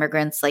children of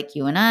immigrants like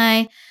you and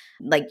I,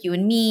 like you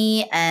and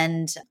me,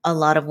 and a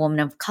lot of women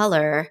of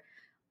color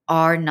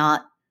are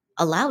not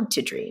allowed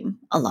to dream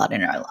a lot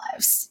in our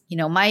lives. You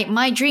know,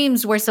 my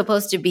dreams were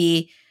supposed to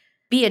be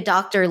a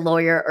doctor,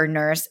 lawyer, or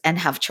nurse and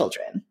have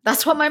children.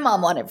 That's what my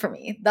mom wanted for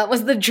me. That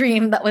was the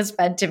dream that was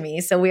fed to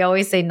me. So we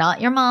always say, not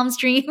your mom's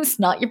dreams,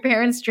 not your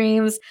parents'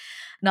 dreams,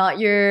 not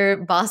your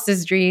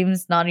boss's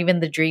dreams, not even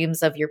the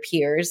dreams of your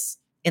peers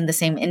in the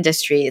same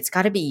industry. It's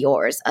got to be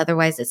yours.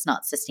 Otherwise, it's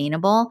not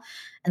sustainable.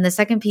 And the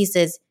second piece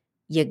is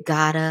you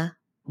gotta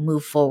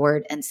move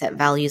forward and set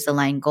values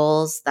aligned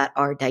goals that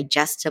are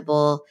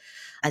digestible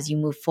as you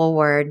move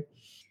forward.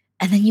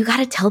 And then you got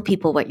to tell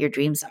people what your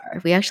dreams are.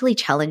 We actually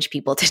challenge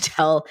people to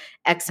tell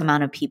X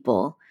amount of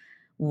people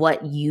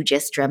what you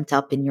just dreamt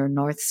up in your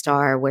North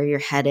Star, where you're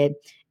headed.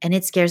 And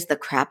it scares the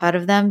crap out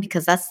of them,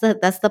 because that's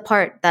the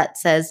part that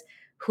says,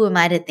 who am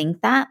I to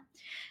think that?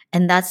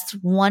 And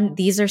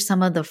these are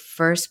some of the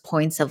first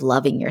points of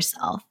loving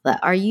yourself.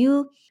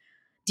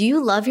 Do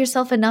you love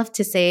yourself enough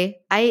to say,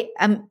 I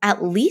am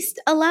at least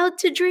allowed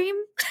to dream?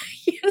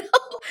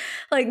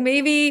 Like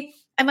maybe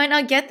I might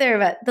not get there,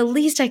 but the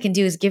least I can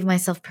do is give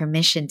myself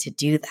permission to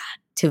do that,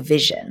 to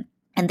vision.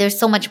 And there's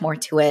so much more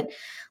to it.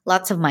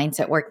 Lots of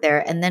mindset work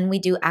there. And then we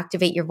do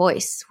activate your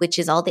voice, which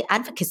is all the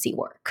advocacy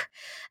work.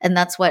 And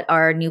that's what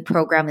our new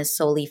program is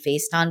solely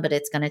based on, but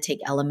it's going to take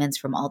elements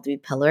from all three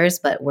pillars,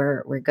 but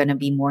we're going to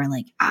be more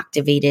like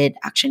activated,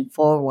 action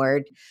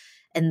forward.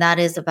 And that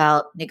is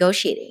about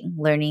negotiating,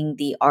 learning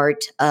the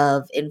art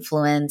of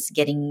influence,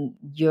 getting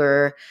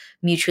your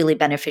mutually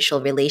beneficial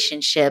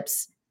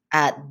relationships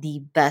at the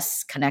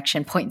best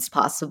connection points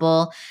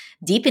possible,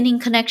 deepening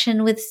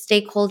connection with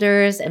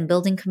stakeholders and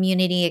building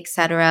community,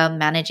 etc.,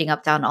 managing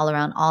up, down, all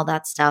around, all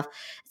that stuff.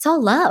 It's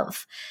all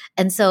love.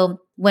 And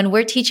so when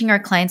we're teaching our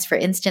clients, for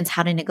instance,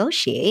 how to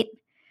negotiate,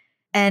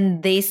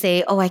 and they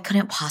say, oh, I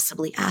couldn't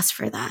possibly ask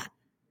for that.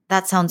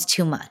 That sounds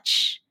too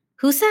much.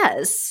 Who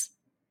says?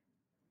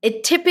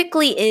 It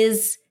typically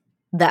is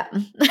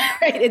them,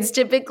 right? It's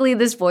typically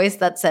this voice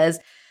that says,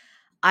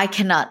 I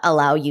cannot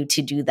allow you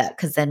to do that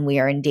because then we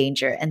are in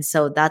danger. And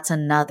so that's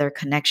another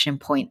connection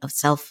point of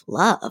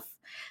self-love.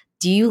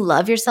 Do you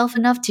love yourself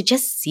enough to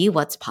just see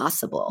what's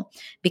possible?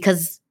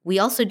 Because we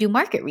also do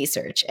market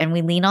research and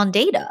we lean on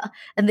data,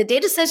 and the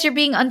data says you're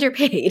being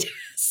underpaid.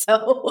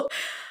 So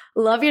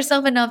love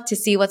yourself enough to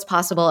see what's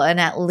possible and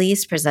at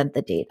least present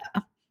the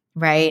data,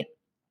 right?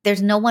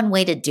 There's no one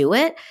way to do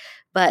it,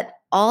 but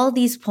all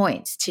these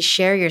points to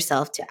share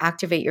yourself, to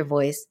activate your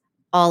voice,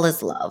 all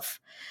is love.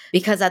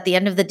 Because at the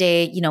end of the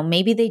day, you know,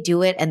 maybe they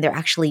do it and they're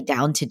actually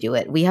down to do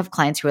it. We have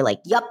clients who are like,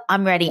 yep,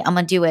 I'm ready. I'm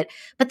going to do it.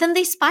 But then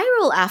they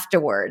spiral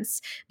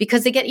afterwards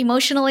because they get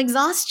emotional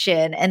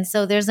exhaustion. And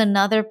so there's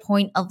another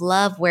point of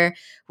love where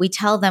we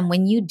tell them,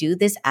 when you do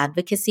this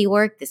advocacy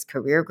work, this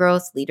career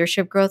growth,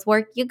 leadership growth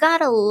work, you got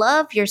to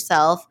love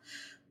yourself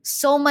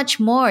so much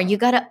more. You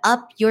got to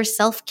up your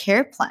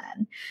self-care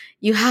plan.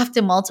 You have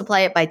to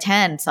multiply it by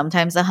 10,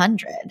 sometimes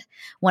 100.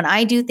 When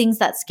I do things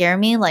that scare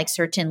me, like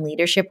certain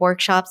leadership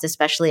workshops,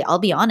 especially, I'll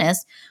be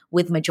honest,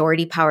 with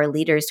majority power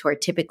leaders who are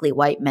typically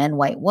white men,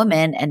 white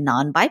women, and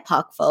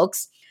non-BIPOC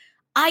folks,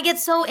 I get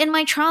so in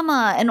my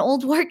trauma and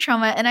old work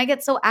trauma, and I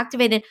get so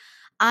activated.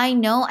 I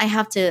know I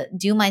have to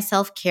do my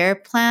self-care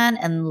plan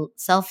and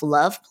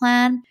self-love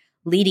plan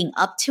leading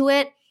up to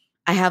it.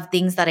 I have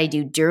things that I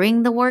do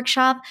during the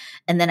workshop,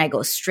 and then I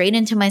go straight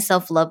into my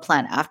self-love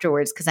plan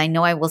afterwards, because I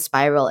know I will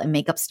spiral and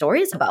make up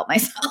stories about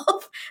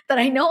myself that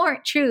I know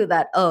aren't true,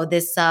 that, oh,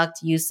 this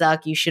sucked, you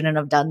suck, you shouldn't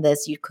have done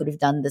this, you could have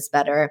done this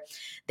better,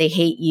 they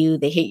hate you,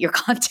 they hate your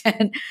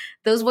content.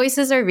 Those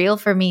voices are real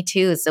for me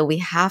too. So we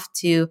have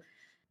to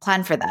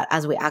plan for that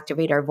as we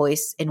activate our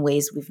voice in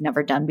ways we've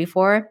never done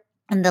before.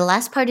 And the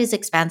last part is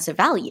expansive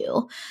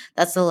value.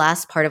 That's the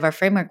last part of our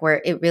framework,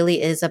 where it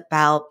really is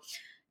about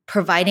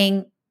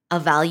providing a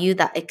value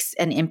that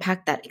an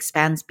impact that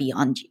expands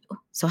beyond you.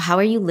 So how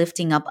are you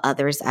lifting up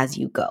others as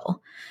you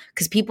go?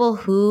 Because people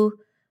who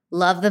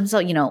love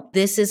themselves, you know,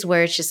 this is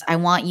where it's just, I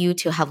want you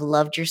to have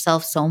loved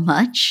yourself so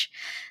much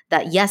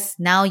that yes,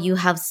 now you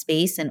have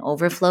space and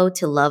overflow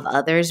to love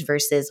others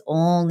versus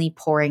only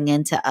pouring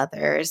into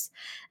others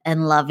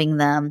and loving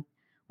them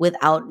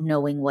without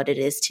knowing what it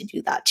is to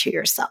do that to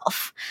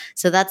yourself.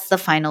 So that's the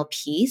final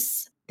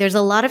piece. There's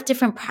a lot of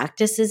different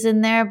practices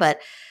in there,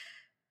 but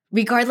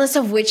regardless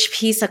of which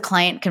piece a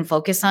client can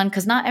focus on,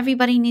 because not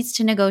everybody needs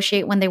to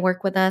negotiate when they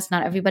work with us.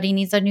 Not everybody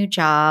needs a new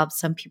job.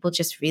 Some people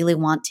just really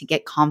want to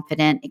get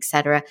confident,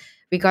 etc.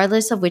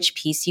 Regardless of which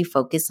piece you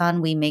focus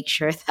on, we make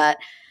sure that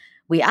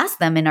we ask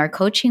them in our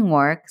coaching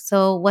work,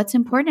 so what's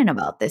important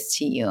about this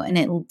to you? And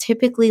it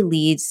typically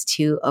leads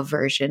to a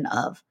version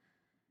of,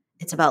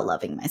 it's about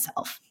loving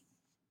myself.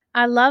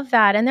 I love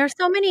that. And there's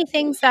so many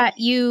things that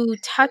you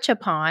touch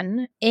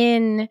upon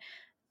in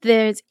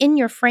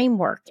your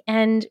framework.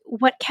 And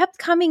what kept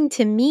coming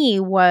to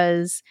me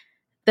was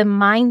the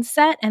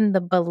mindset and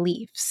the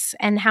beliefs,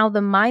 and how the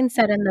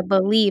mindset and the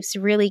beliefs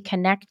really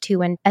connect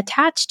to and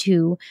attach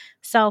to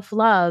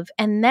self-love,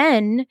 and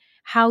then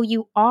how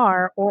you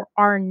are or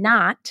are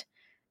not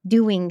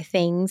doing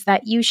things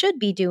that you should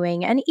be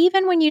doing. And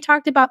even when you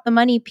talked about the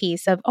money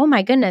piece of, oh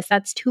my goodness,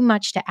 that's too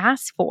much to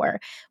ask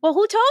for. Well,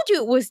 who told you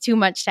it was too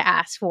much to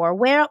ask for?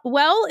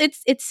 Well,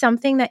 it's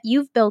something that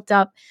you've built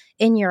up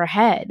in your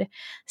head.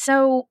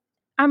 So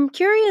I'm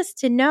curious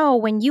to know,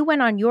 when you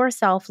went on your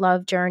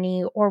self-love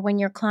journey, or when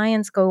your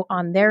clients go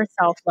on their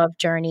self-love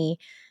journey,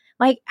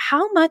 like,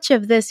 how much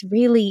of this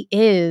really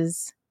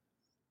is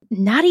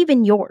not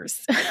even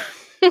yours?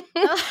 How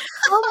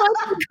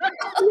much,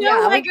 Yeah,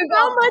 we like, could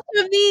how go.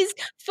 much of these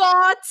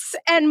thoughts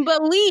and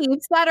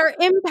beliefs that are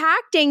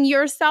impacting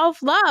your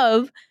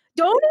self-love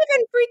don't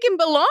even freaking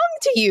belong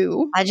to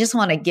you? I just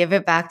want to give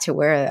it back to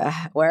where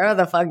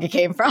the fuck it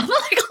came from.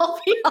 Like, I'll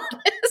be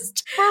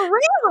honest. For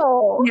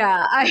real.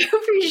 Yeah, I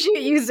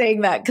appreciate you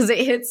saying that because it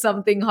hit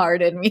something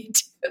hard in me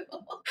too.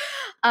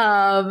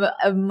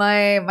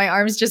 My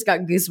arms just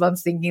got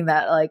goosebumps thinking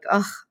that, like,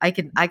 oh, I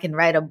can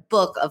write a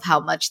book of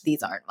how much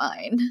these aren't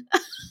mine.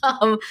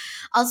 um,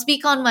 I'll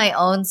speak on my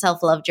own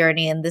self-love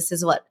journey, and this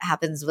is what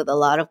happens with a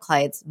lot of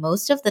clients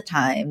most of the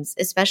times,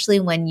 especially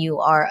when you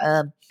are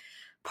a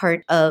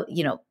part of,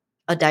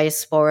 a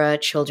diaspora,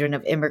 children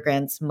of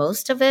immigrants.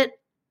 Most of it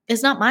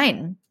is not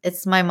mine.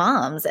 It's my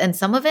mom's. And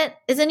some of it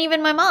isn't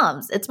even my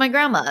mom's. It's my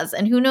grandma's.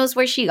 And who knows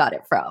where she got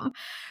it from.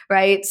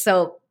 Right.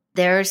 So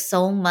there's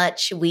so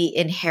much we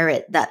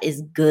inherit that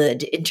is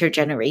good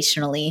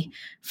intergenerationally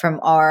from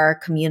our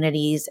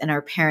communities and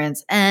our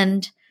parents.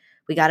 And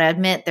we got to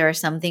admit, there are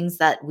some things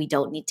that we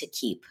don't need to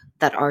keep,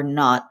 that are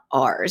not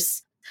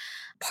ours.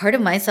 Part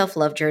of my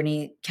self-love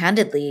journey,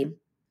 candidly,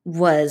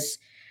 was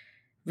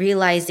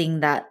realizing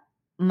that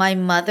my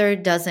mother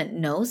doesn't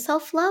know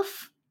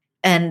self-love,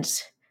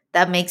 and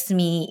that makes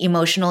me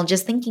emotional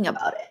just thinking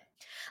about it.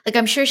 Like,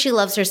 I'm sure she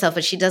loves herself,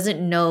 but she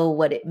doesn't know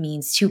what it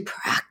means to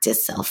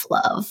practice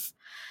self-love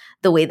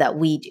the way that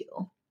we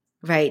do,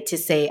 right? To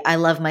say, I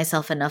love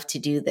myself enough to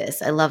do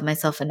this. I love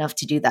myself enough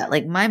to do that.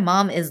 Like, my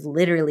mom is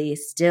literally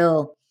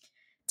still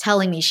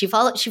telling me, she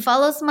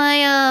follows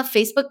my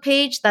Facebook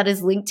page that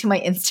is linked to my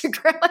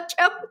Instagram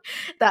account.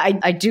 That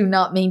I do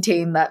not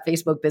maintain that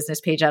Facebook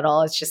business page at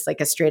all. It's just like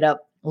a straight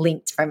up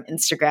linked from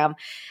Instagram.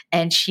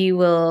 And she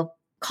will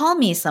call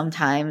me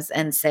sometimes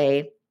and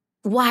say,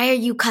 why are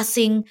you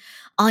cussing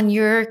on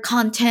your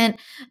content?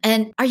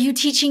 And are you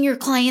teaching your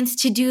clients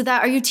to do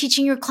that? Are you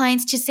teaching your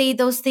clients to say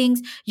those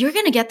things? You're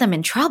going to get them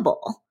in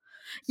trouble.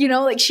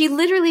 Like, she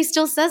literally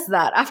still says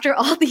that after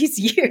all these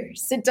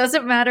years. It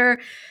doesn't matter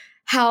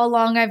how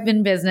long I've been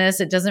in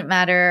business. It doesn't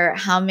matter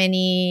how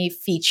many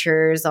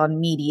features on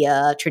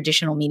media,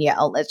 traditional media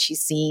outlets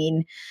she's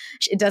seen.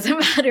 It doesn't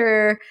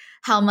matter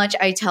how much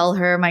I tell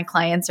her my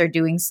clients are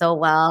doing so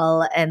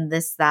well and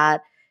this,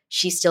 that.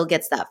 She still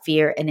gets that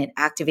fear, and it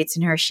activates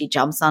in her. She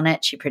jumps on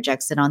it. She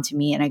projects it onto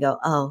me, and I go,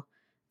 oh,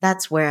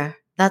 that's where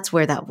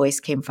that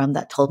voice came from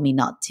that told me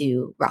not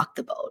to rock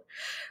the boat.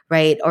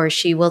 Right. Or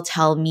she will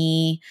tell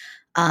me,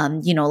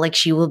 like,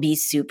 she will be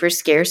super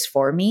scarce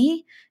for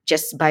me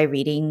just by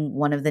reading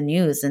one of the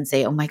news and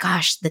say, oh my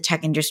gosh, the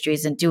tech industry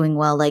isn't doing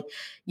well. Like,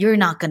 you're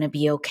not going to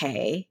be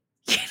okay.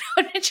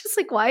 And it's just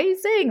like, why are you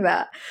saying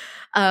that?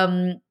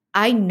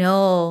 I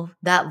know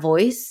that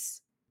voice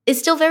is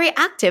still very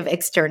active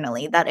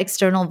externally. That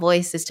external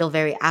voice is still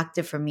very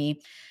active for me.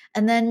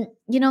 And then,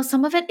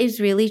 some of it is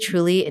really,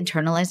 truly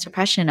internalized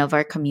oppression of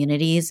our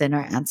communities and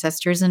our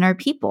ancestors and our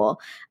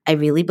people. I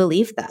really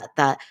believe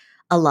that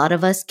a lot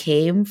of us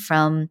came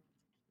from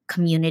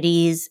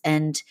communities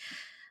and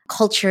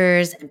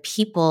cultures and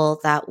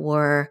people that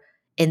were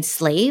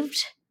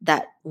enslaved,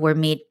 that were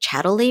made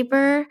chattel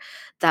labor,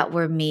 that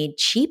were made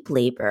cheap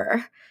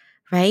labor,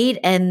 right?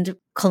 And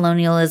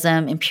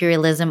colonialism,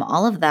 imperialism,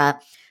 all of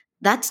that,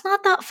 that's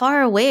not that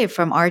far away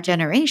from our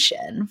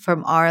generation,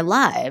 from our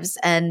lives.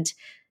 And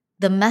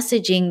the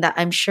messaging that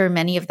I'm sure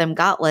many of them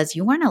got was,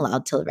 you weren't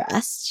allowed to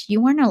rest. You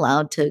weren't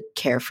allowed to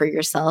care for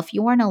yourself.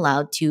 You weren't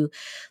allowed to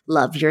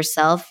love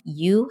yourself.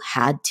 You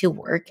had to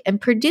work and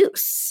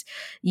produce.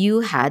 You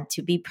had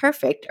to be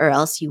perfect, or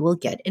else you will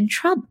get in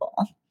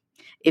trouble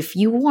if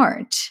you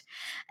weren't.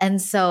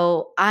 And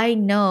so I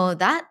know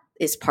that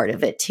is part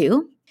of it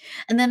too.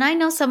 And then I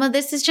know some of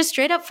this is just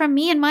straight up from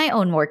me and my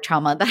own work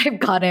trauma that I've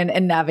gotten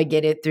and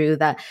navigated through.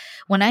 That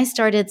when I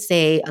started,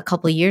 say, a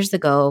couple years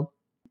ago,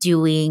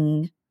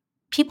 doing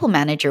people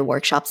manager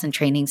workshops and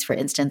trainings, for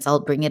instance, I'll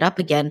bring it up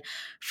again,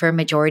 for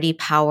majority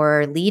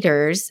power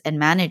leaders and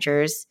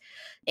managers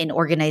in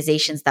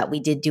organizations that we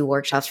did do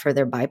workshops for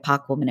their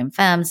BIPOC women and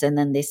femmes. And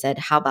then they said,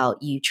 how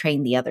about you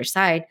train the other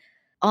side?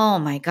 Oh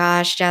my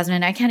gosh,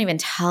 Jasmine, I can't even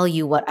tell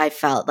you what I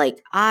felt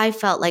like. I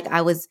felt like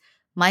I was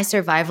my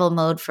survival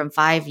mode from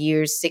 5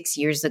 years, 6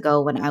 years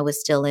ago when I was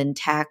still in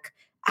tech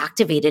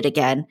activated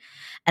again.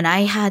 And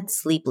I had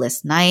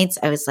sleepless nights.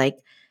 I was like,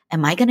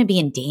 am I going to be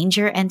in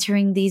danger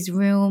entering these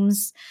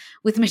rooms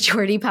with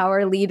majority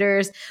power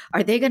leaders?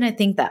 Are they going to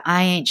think that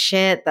I ain't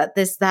shit, that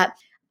this, that?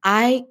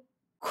 I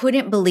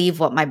couldn't believe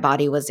what my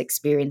body was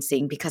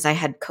experiencing because I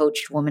had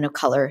coached women of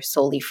color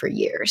solely for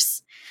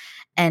years.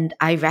 And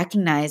I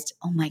recognized,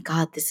 oh my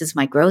God, this is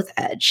my growth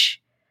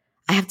edge.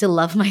 I have to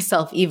love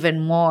myself even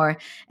more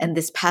and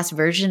this past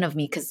version of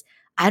me, because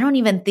I don't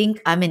even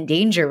think I'm in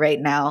danger right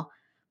now,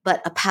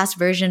 but a past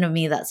version of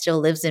me that still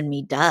lives in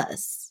me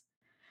does.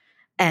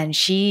 And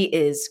she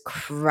is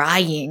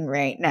crying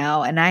right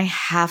now. And I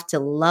have to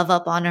love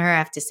up on her. I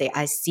have to say,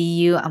 I see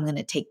you. I'm going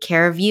to take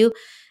care of you.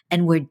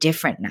 And we're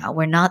different now.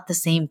 We're not the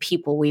same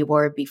people we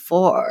were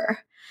before.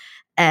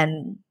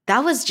 And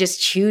that was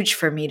just huge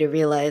for me to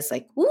realize,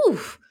 like, ooh,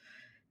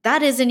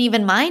 that isn't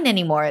even mine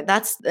anymore.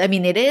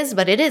 It is,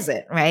 but it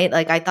isn't, right?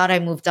 Like I thought I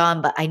moved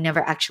on, but I never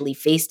actually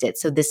faced it.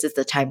 So this is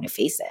the time to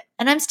face it.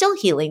 And I'm still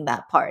healing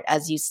that part,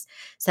 as you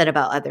said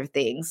about other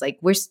things. Like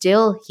we're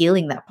still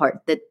healing that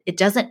part, that it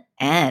doesn't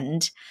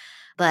end.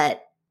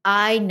 But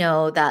I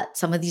know that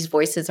some of these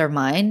voices are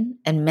mine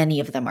and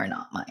many of them are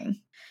not mine.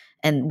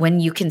 And when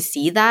you can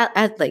see that,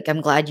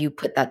 I'm glad you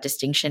put that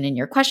distinction in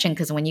your question,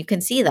 because when you can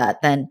see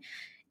that, then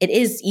it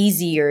is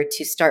easier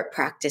to start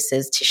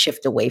practices to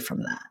shift away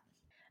from that.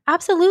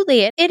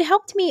 Absolutely. It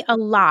helped me a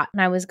lot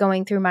when I was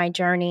going through my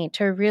journey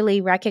to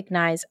really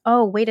recognize,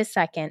 oh, wait a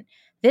second,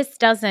 this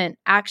doesn't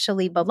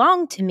actually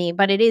belong to me,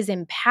 but it is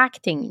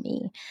impacting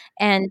me.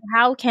 And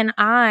how can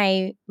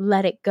I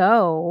let it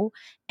go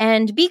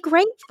and be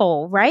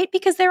grateful, right?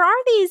 Because there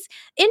are these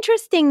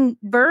interesting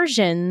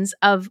versions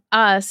of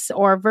us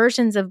or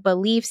versions of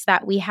beliefs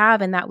that we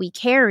have and that we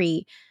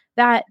carry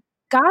that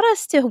got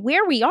us to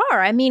where we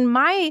are. I mean,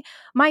 my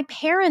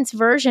parents'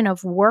 version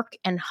of work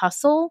and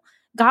hustle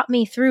got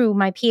me through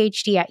my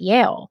PhD at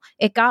Yale.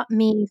 It got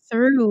me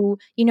through,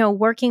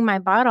 working my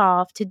butt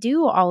off to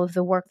do all of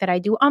the work that I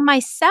do on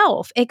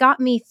myself. It got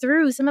me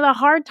through some of the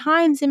hard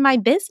times in my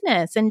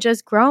business and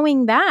just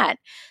growing that.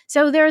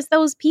 So there's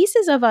those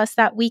pieces of us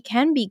that we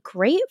can be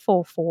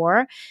grateful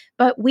for,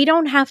 but we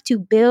don't have to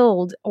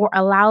build or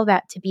allow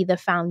that to be the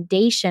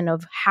foundation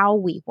of how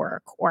we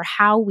work or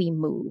how we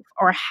move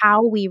or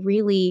how we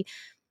really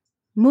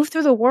move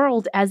through the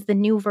world as the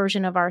new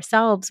version of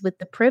ourselves with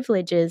the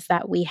privileges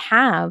that we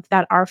have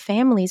that our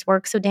families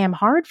work so damn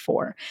hard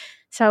for.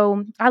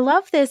 So I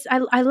love this.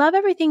 I love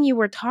everything you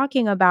were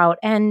talking about.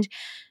 And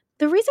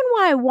the reason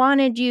why I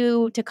wanted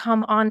you to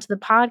come onto the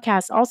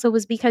podcast also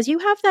was because you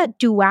have that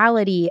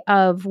duality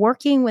of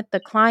working with the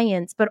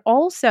clients, but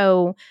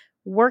also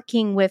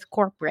working with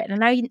corporate.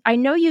 And I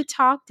know you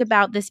talked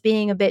about this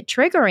being a bit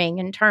triggering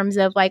in terms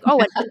of like,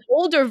 oh, an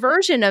older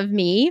version of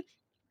me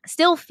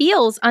still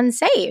feels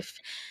unsafe.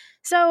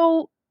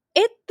 So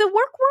the work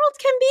world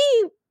can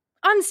be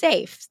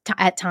unsafe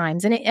at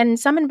times, and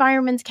some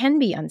environments can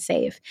be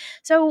unsafe.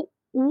 So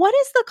what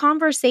is the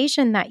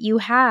conversation that you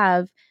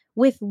have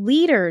with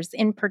leaders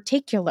in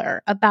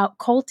particular about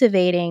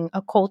cultivating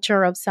a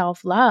culture of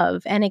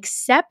self-love and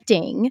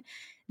accepting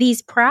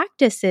these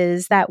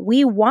practices that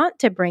we want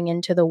to bring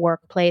into the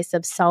workplace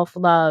of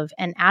self-love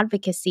and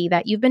advocacy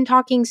that you've been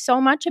talking so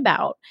much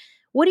about?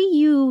 What do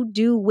you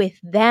do with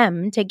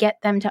them to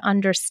get them to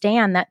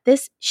understand that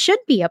this should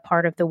be a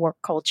part of the work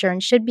culture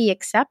and should be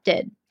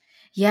accepted?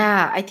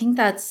 Yeah, I think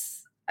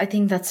that's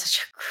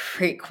such a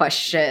great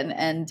question.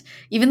 And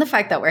even the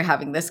fact that we're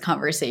having this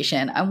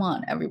conversation, I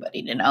want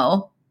everybody to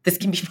know this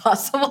can be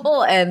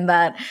possible and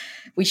that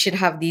we should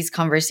have these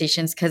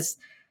conversations, because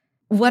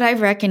what I've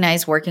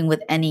recognized working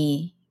with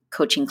any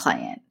coaching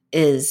client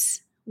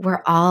is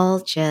we're all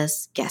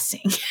just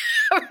guessing,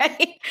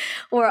 right?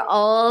 We're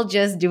all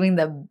just doing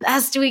the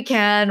best we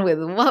can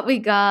with what we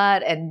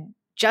got and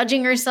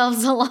judging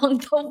ourselves along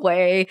the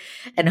way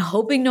and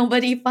hoping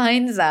nobody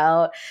finds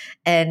out.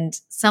 And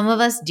some of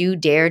us do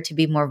dare to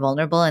be more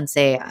vulnerable and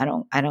say, I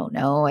don't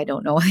know. I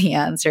don't know the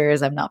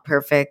answers. I'm not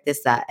perfect,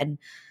 this, that. And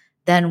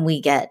then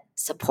we get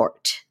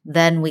support.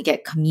 Then we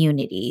get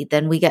community.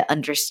 Then we get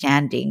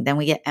understanding. Then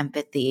we get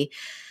empathy.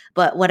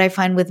 But what I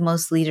find with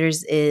most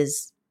leaders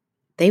is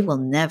they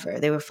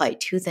will fight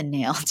tooth and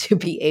nail to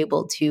be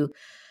able to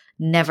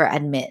never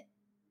admit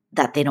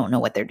that they don't know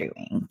what they're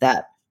doing,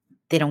 that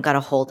they don't got a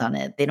hold on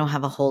it. They don't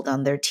have a hold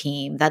on their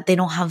team, that they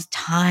don't have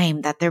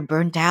time, that they're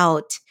burnt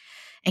out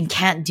and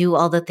can't do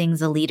all the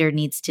things a leader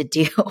needs to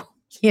do,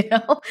 you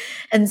know?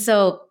 And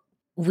so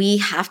we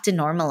have to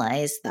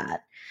normalize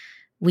that.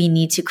 We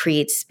need to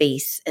create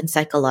space and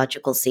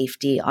psychological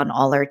safety on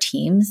all our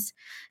teams.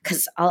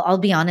 Because I'll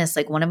be honest,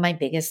 like one of my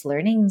biggest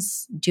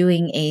learnings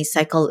doing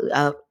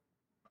a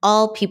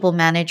all people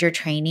manager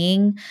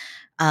training,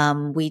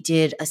 we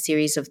did a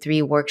series of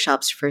 3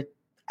 workshops for,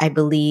 I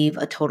believe,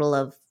 a total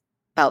of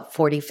about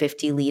 40,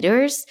 50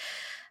 leaders.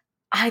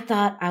 I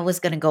thought I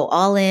was going to go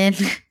all in,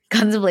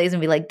 guns ablaze,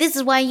 and be like, this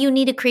is why you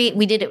need to create.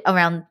 We did it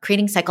around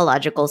creating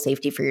psychological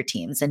safety for your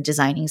teams and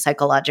designing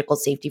psychological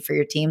safety for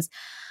your teams.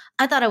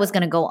 I thought I was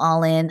going to go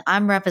all in.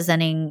 I'm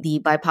representing the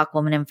BIPOC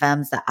women and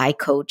femmes that I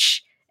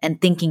coach and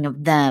thinking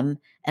of them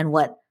and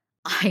what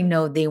I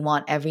know they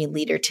want every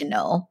leader to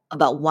know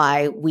about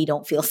why we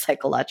don't feel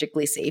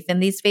psychologically safe in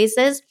these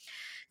spaces.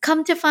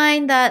 Come to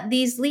find that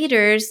these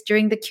leaders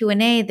during the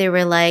Q&A, they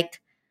were like,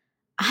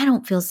 I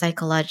don't feel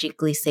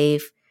psychologically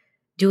safe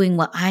doing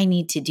what I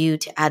need to do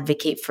to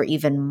advocate for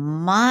even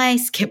my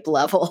skip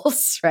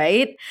levels,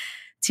 right?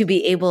 To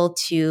be able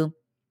to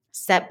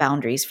set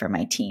boundaries for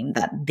my team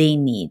that they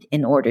need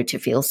in order to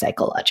feel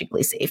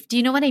psychologically safe. Do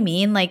you know what I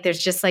mean? Like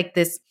there's just like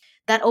this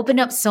that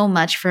opened up so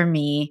much for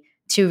me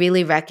to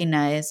really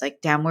recognize like,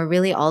 damn, we're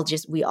really all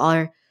just, we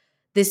are,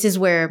 this is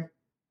where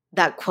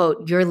that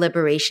quote, your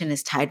liberation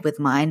is tied with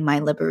mine, my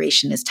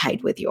liberation is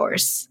tied with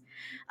yours.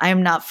 I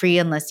am not free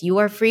unless you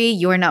are free.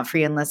 You are not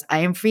free unless I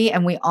am free.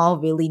 And we all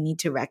really need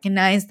to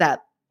recognize that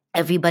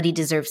everybody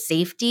deserves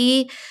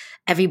safety.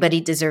 Everybody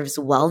deserves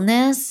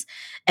wellness.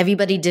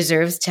 Everybody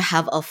deserves to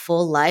have a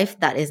full life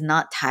that is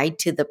not tied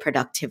to the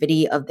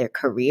productivity of their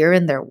career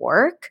and their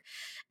work.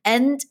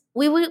 And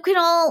we can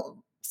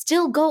all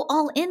still go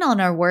all in on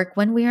our work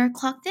when we are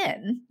clocked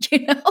in.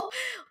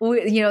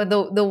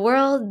 The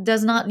world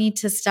does not need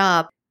to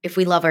stop if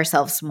we love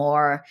ourselves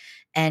more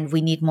and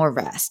we need more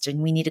rest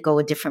and we need to go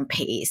a different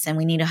pace and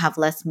we need to have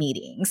less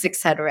meetings,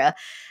 etc.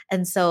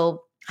 And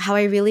so how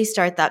I really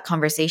start that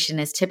conversation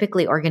is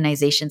typically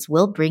organizations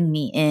will bring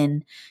me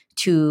in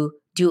to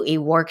do a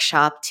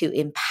workshop to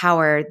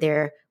empower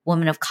their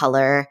women of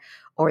color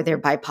or their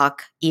BIPOC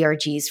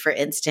ERGs, for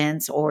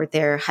instance, or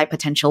their high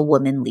potential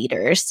women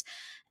leaders.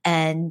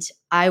 And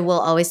I will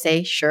always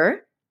say,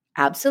 sure,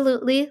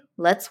 absolutely,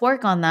 let's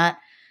work on that.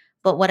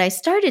 But what I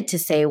started to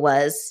say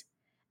was,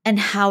 and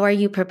how are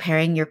you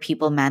preparing your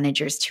people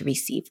managers to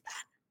receive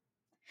that?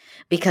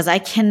 Because I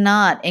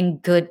cannot, in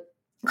good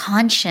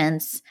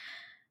conscience,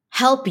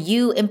 help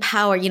you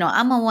empower.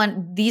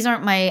 These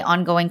aren't my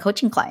ongoing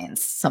coaching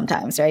clients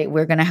sometimes, right?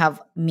 We're going to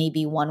have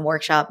maybe one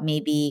workshop,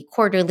 maybe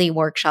quarterly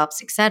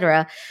workshops,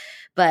 etc.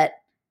 But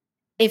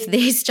if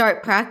they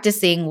start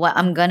practicing what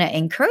I'm going to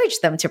encourage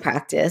them to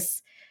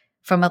practice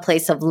from a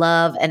place of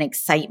love and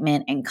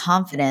excitement and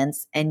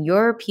confidence, and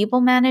your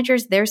people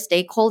managers, their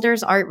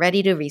stakeholders aren't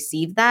ready to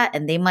receive that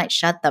and they might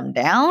shut them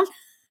down,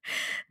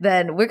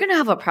 then we're going to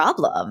have a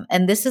problem.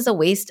 And this is a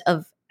waste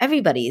of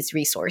everybody's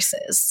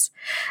resources.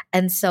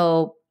 And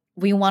so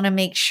we want to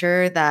make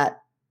sure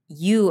that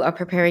you are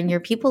preparing your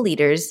people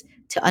leaders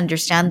to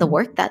understand the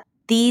work that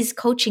these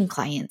coaching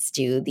clients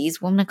do,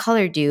 these women of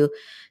color do,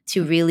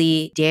 to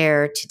really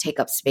dare to take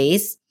up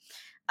space.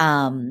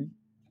 And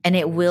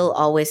it will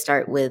always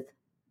start with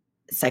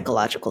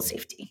psychological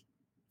safety.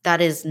 That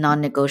is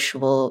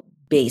non-negotiable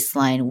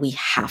baseline. We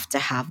have to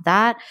have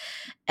that.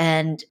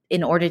 And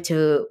in order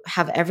to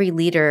have every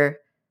leader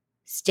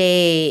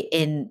stay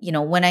in,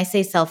 when I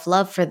say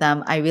self-love for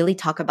them, I really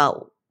talk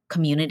about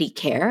community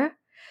care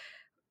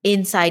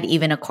inside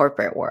even a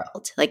corporate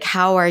world. Like,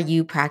 how are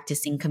you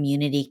practicing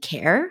community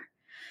care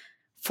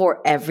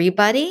for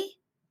everybody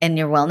and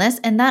your wellness?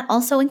 And that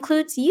also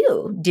includes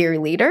you, dear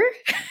leader,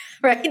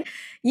 right?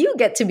 You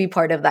get to be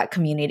part of that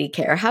community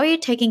care. How are you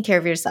taking care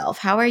of yourself?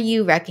 How are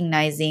you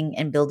recognizing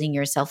and building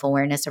your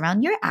self-awareness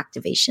around your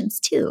activations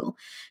too?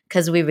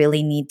 Because we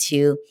really need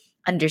to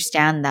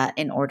understand that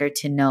in order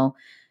to know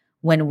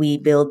when we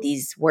build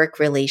these work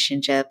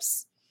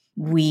relationships,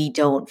 we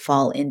don't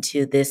fall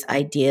into this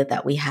idea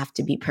that we have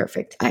to be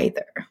perfect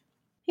either.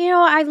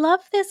 I love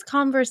this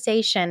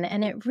conversation,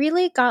 and it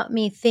really got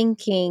me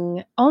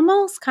thinking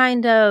almost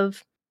kind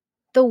of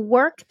the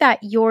work that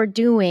you're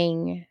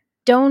doing.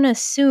 Don't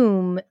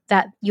assume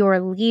that your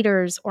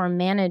leaders or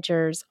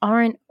managers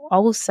aren't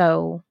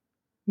also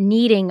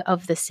needing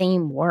of the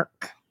same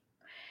work.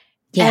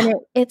 Yeah. And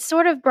it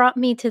sort of brought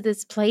me to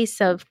this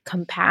place of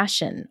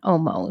compassion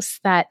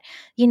almost that,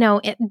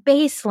 at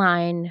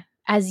baseline,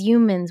 as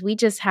humans, we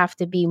just have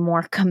to be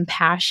more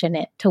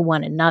compassionate to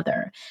one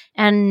another.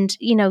 And,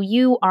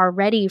 you are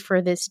ready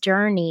for this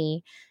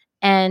journey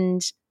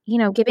and,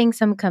 giving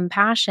some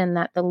compassion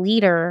that the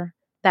leader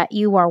that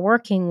you are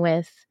working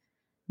with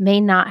may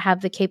not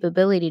have the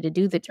capability to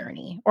do the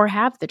journey or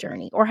have the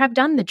journey or have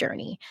done the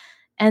journey.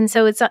 And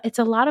so it's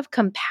a lot of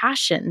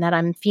compassion that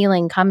I'm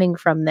feeling coming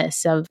from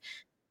this of,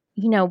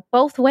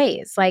 both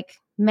ways, like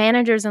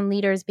managers and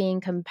leaders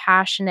being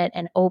compassionate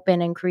and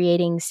open and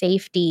creating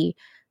safety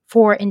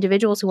for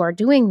individuals who are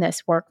doing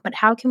this work. But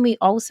how can we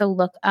also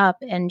look up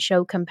and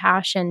show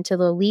compassion to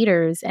the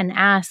leaders and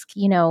ask,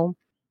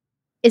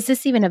 is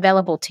this even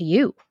available to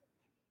you?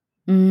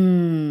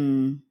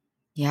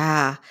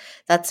 Yeah,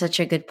 that's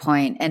such a good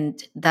point.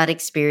 And that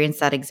experience,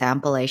 that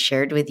example I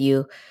shared with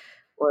you,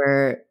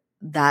 where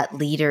that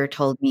leader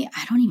told me,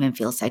 I don't even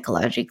feel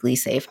psychologically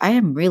safe. I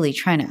am really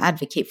trying to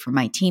advocate for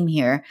my team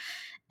here.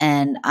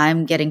 And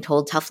I'm getting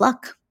told tough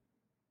luck.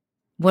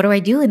 What do I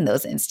do in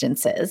those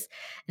instances?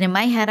 And in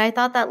my head, I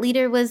thought that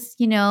leader was,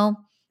 the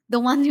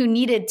one who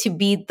needed to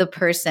be the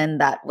person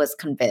that was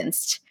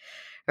convinced,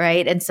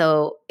 right? And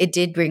so it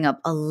did bring up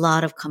a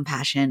lot of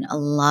compassion, a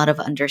lot of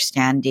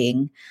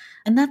understanding,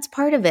 and that's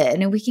part of it.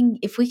 And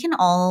if we can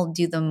all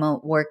do the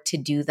work to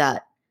do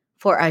that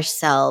for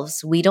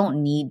ourselves, we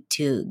don't need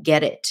to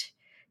get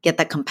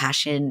that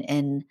compassion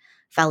and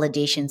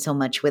validation so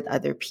much with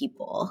other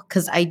people.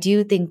 Because I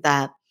do think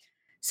that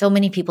so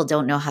many people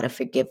don't know how to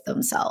forgive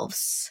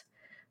themselves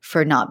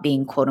for not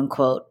being, quote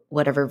unquote,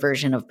 whatever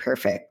version of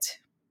perfect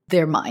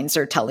their minds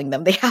are telling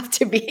them they have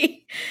to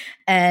be.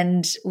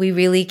 And we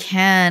really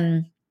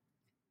can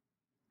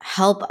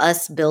help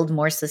us build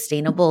more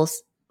sustainable,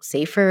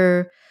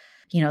 safer,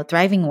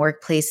 thriving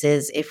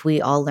workplaces if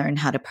we all learn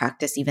how to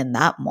practice even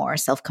that more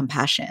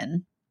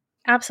self-compassion.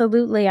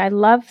 Absolutely. I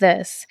love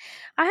this.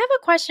 I have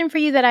a question for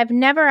you that I've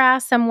never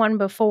asked someone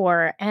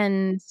before,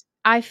 and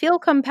I feel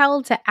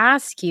compelled to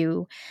ask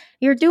you.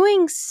 You're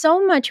doing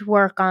so much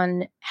work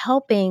on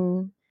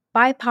helping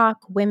BIPOC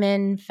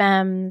women,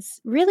 femmes,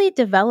 really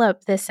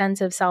develop this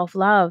sense of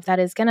self-love that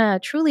is going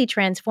to truly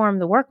transform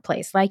the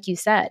workplace, like you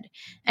said.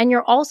 And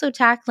you're also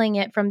tackling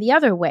it from the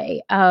other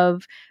way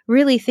of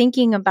really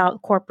thinking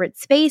about corporate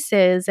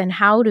spaces and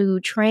how to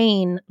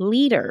train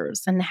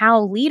leaders and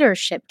how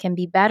leadership can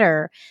be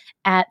better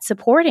at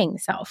supporting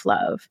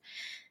self-love.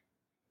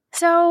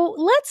 So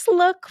let's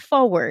look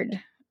forward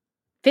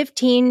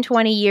 15,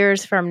 20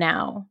 years from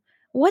now.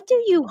 What do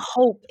you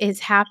hope is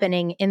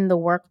happening in the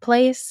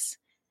workplace?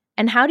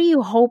 And how do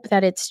you hope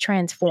that it's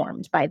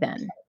transformed by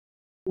then?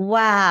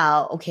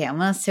 Wow. Okay, I'm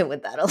going to sit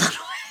with that a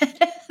little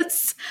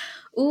bit.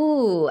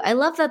 Ooh, I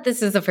love that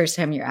this is the first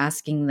time you're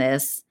asking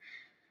this.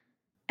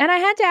 And I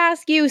had to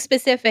ask you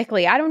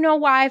specifically. I don't know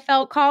why I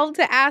felt called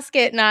to ask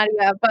it,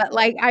 Nadia, but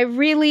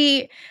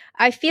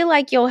I feel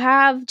like you'll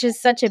have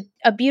just such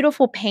a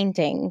beautiful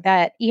painting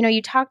that,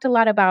 you talked a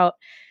lot about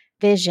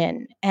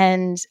vision.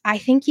 And I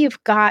think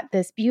you've got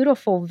this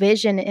beautiful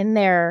vision in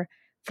there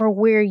for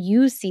where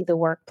you see the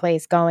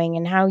workplace going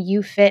and how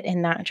you fit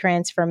in that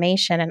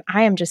transformation. And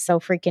I am just so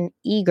freaking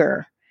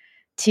eager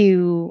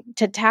to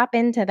tap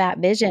into that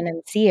vision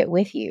and see it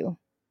with you.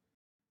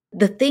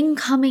 The thing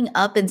coming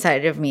up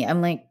inside of me,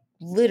 I'm like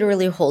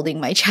literally holding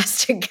my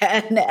chest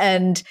again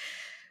and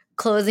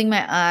closing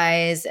my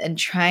eyes and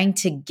trying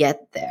to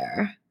get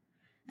there.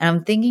 And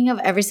I'm thinking of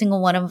every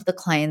single one of the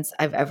clients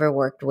I've ever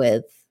worked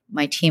with,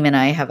 my team and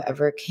I have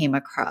ever came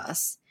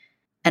across.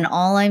 And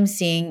all I'm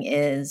seeing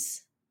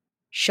is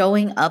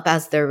showing up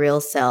as their real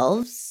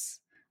selves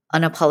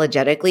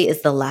unapologetically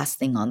is the last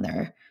thing on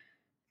their,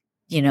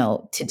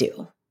 to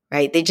do,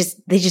 right? They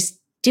just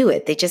do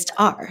it. They just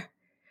are.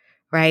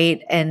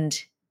 Right. And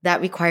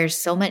that requires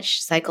so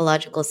much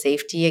psychological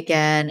safety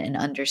again and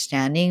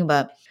understanding.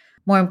 But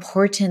more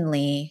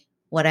importantly,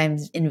 what I'm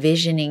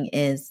envisioning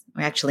is,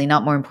 or actually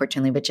not more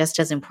importantly, but just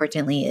as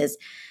importantly, is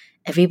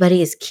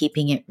everybody is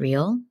keeping it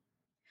real.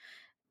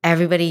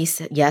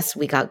 Everybody's, yes,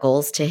 we got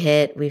goals to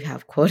hit. We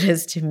have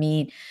quotas to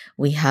meet.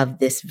 We have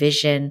this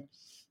vision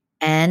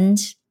and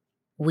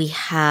we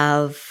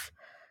have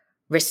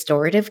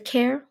restorative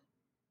care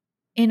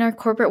in our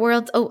corporate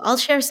world. Oh, I'll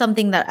share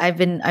something that I've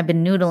been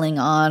noodling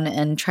on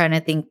and trying to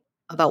think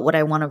about what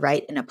I want to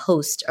write in a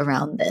post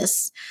around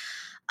this.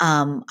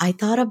 I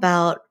thought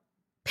about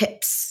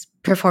PIPs,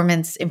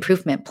 performance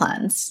improvement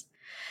plans.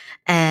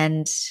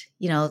 And,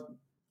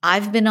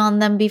 I've been on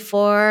them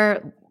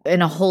before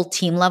in a whole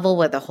team level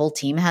where the whole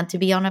team had to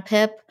be on a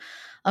PIP,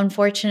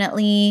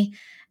 unfortunately.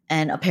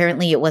 And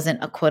apparently it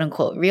wasn't a quote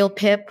unquote real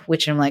PIP,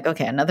 which I'm like,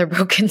 okay, another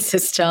broken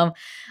system.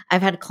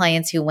 I've had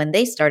clients who, when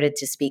they started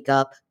to speak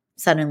up,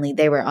 suddenly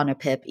they were on a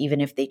PIP, even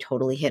if they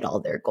totally hit all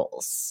their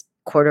goals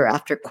quarter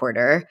after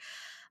quarter.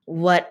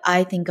 What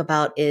I think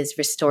about is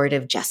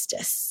restorative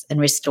justice and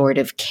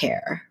restorative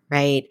care,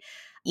 right?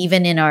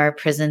 Even in our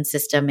prison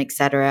system, et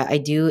cetera, I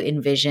do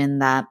envision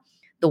that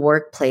the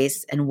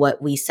workplace and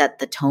what we set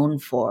the tone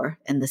for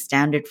and the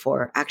standard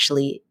for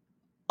actually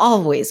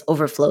always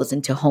overflows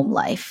into home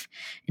life,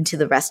 into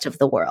the rest of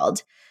the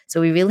world. So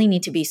we really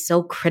need to be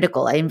so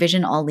critical. I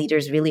envision all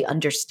leaders really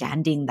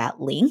understanding that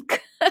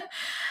link.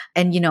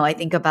 And, I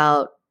think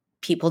about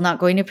people not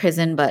going to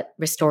prison, but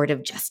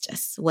restorative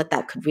justice, what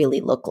that could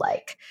really look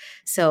like.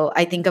 So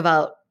I think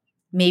about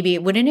maybe,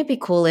 wouldn't it be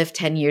cool if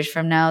 10 years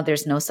from now,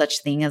 there's no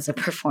such thing as a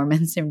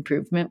performance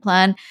improvement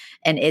plan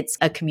and it's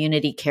a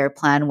community care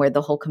plan where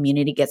the whole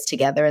community gets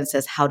together and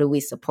says, how do we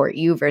support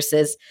you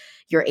versus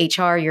your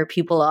HR, your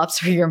people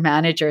ops, or your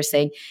manager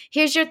saying,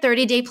 here's your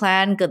 30-day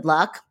plan. Good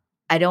luck.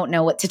 I don't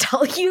know what to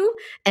tell you.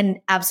 And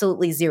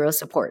absolutely zero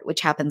support,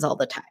 which happens all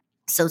the time.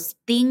 So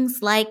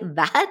things like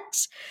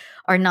that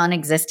are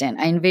non-existent.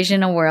 I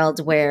envision a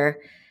world where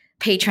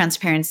pay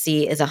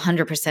transparency is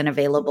 100%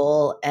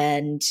 available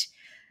and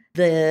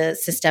the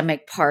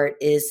systemic part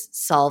is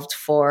solved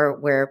for,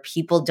 where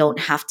people don't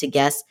have to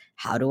guess,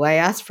 how do I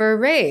ask for a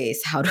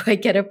raise? How do I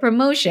get a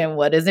promotion?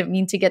 What does it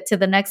mean to get to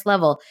the next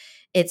level?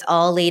 It's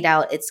all laid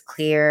out, it's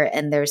clear,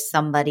 and there's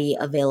somebody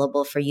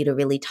available for you to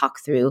really talk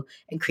through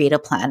and create a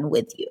plan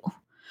with you,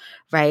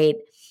 right?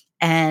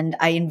 And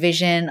I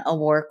envision a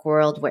work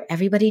world where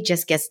everybody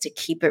just gets to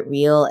keep it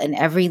real and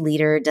every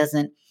leader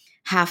doesn't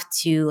have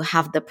to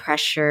have the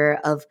pressure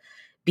of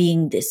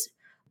being this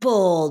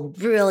bold,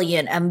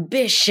 brilliant,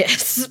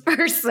 ambitious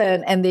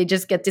person. And they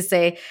just get to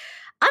say,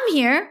 I'm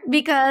here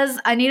because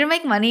I need to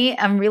make money.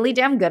 I'm really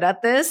damn good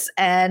at this.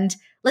 And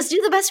let's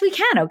do the best we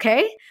can,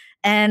 okay?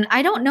 And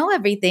I don't know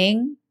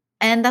everything.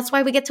 And that's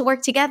why we get to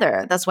work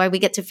together. That's why we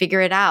get to figure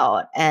it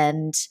out.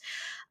 And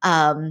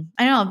I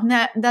don't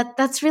know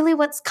that's really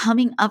what's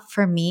coming up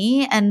for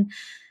me. And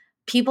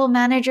people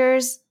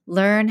managers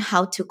learn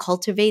how to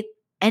cultivate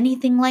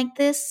anything like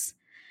this,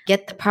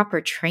 get the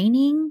proper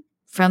training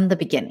from the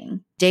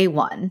beginning, day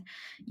one.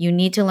 You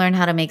need to learn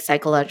how to make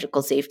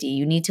psychological safety.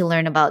 You need to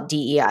learn about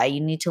DEI.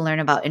 You need to learn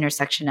about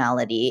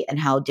intersectionality and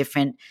how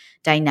different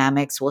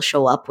dynamics will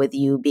show up with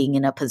you being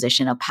in a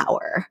position of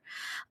power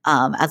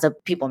as a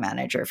people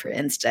manager, for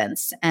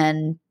instance,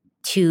 and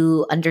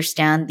to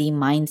understand the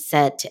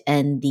mindset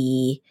and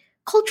the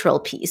cultural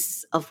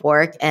piece of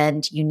work.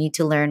 And you need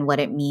to learn what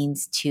it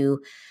means to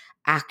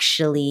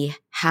actually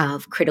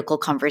have critical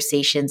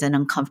conversations and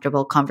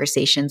uncomfortable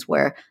conversations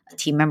where a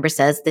team member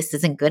says this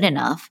isn't good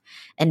enough,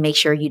 and make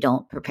sure you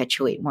don't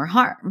perpetuate more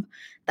harm.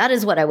 That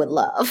is what I would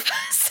love.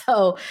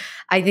 So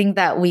I think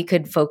that we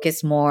could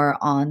focus more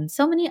on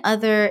so many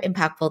other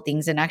impactful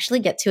things and actually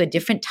get to a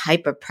different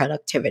type of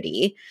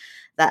productivity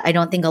that I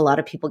don't think a lot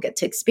of people get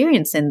to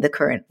experience in the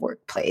current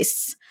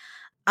workplace.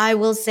 I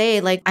will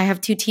say, like, I have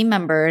 2 team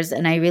members,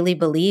 and I really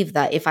believe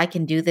that if I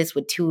can do this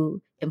with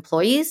 2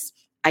 employees,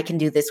 I can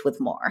do this with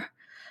more,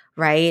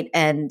 right?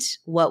 And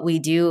what we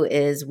do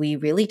is we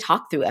really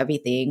talk through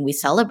everything. We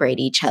celebrate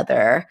each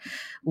other.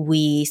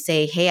 We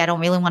say, hey, I don't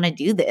really want to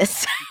do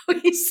this.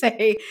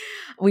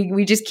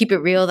 we just keep it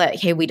real that,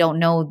 hey, we don't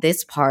know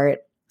this part.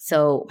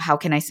 So how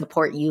can I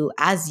support you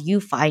as you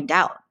find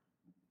out,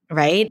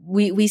 right?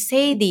 We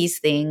say these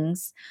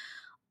things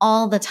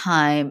all the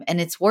time,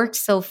 and it's worked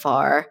so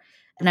far.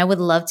 And I would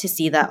love to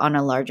see that on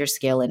a larger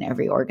scale in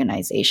every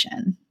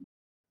organization.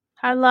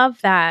 I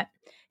love that.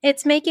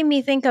 It's making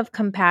me think of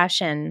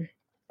compassion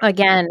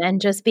again,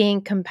 and just being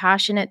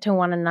compassionate to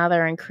one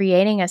another and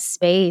creating a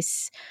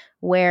space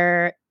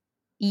where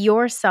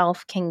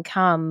yourself can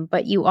come,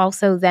 but you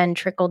also then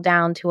trickle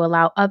down to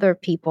allow other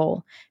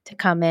people to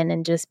come in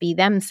and just be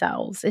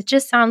themselves. It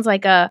just sounds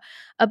like a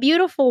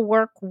beautiful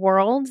work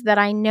world that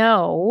I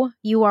know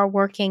you are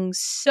working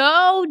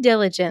so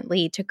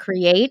diligently to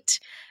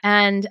create.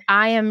 And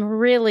I am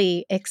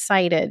really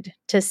excited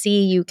to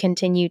see you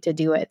continue to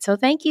do it. So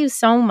thank you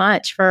so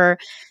much for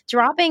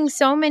dropping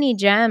so many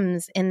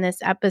gems in this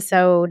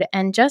episode,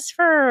 and just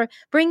for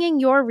bringing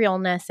your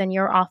realness and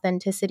your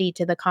authenticity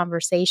to the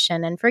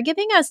conversation, and for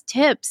giving us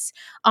tips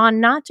on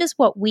not just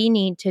what we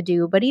need to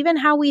do, but even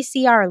how we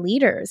see our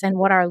leaders and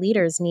what our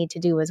leaders need to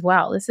do as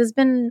well. This has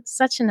been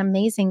such an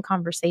amazing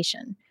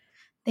conversation.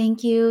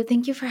 Thank you.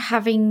 Thank you for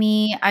having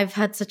me. I've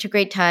had such a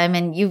great time.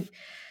 And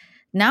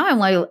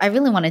I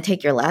really want to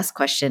take your last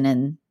question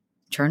and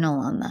journal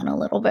on that a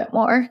little bit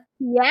more.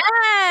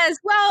 Yes.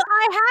 Well,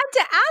 I had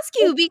to ask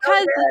you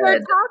because we're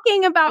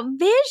talking about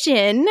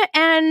vision,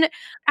 and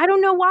I don't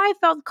know why I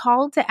felt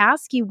called to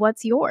ask you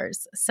what's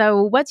yours.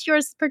 So what's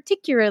yours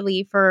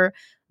particularly for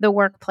the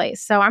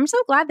workplace? So I'm so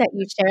glad that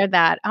you shared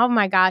that. Oh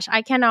my gosh,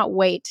 I cannot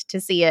wait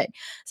to see it.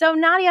 So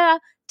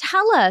Nadia,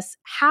 tell us,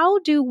 how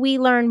do we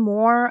learn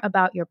more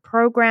about your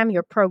program,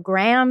 your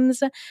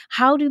programs?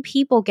 How do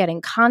people get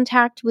in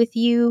contact with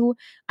you?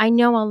 I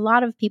know a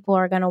lot of people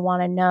are going to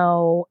want to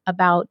know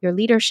about your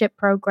leadership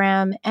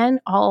program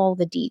and all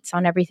the deets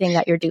on everything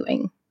that you're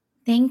doing.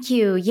 Thank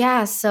you.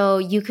 Yeah. So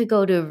you could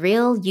go to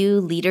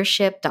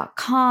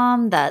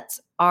realuleadership.com. That's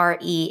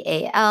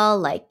REAL,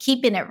 like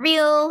keeping it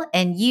real,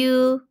 and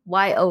YOU.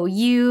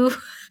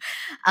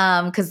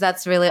 Because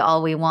that's really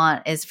all we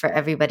want, is for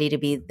everybody to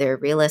be their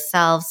realest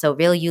selves. So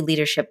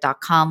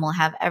realuleadership.com will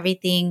have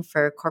everything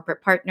for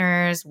corporate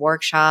partners,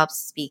 workshops,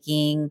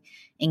 speaking,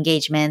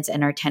 engagements,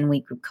 and our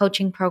 10-week group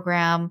coaching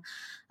program.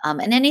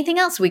 And anything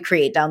else we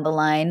create down the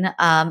line.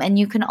 And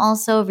you can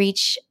also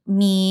reach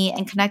me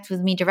and connect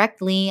with me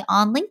directly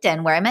on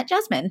LinkedIn, where I met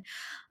Jasmine.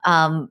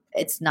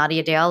 It's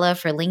Nadia De Ala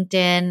for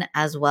LinkedIn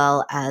as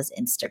well as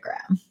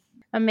Instagram.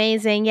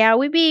 Amazing. Yeah,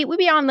 we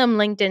be on them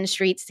LinkedIn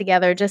streets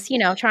together, just,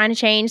 trying to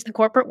change the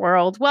corporate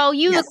world. Well,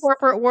 you, yes. The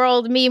corporate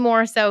world, me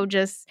more so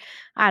just,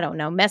 I don't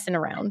know, messing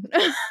around.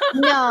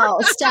 No,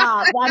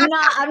 stop. I'm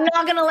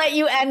not going to let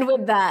you end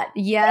with that.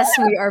 Yes,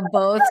 we are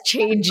both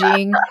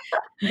changing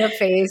the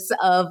face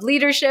of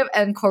leadership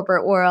and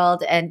corporate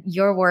world, and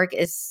your work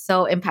is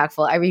so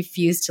impactful. I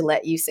refuse to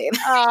let you say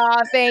that.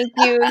 Oh, thank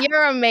you.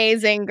 You're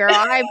amazing, girl.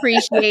 I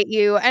appreciate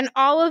you. And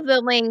all of the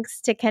links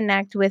to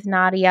connect with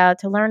Nadia,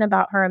 to learn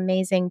about her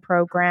amazing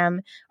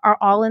program, are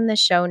all in the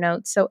show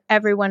notes. So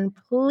everyone,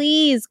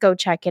 please go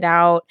check it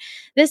out.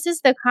 This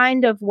is the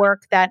kind of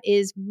work that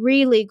is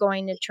really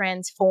going to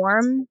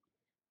transform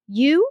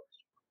you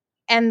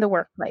and the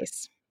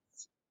workplace.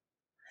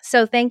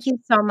 So thank you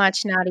so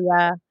much,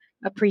 Nadia.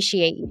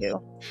 Appreciate you.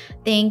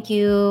 Thank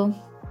you.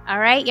 All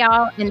right,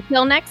 y'all.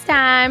 Until next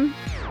time.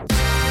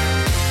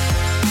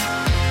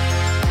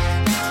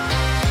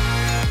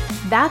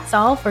 That's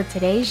all for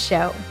today's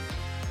show.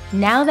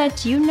 Now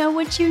that you know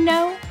what you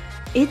know,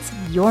 it's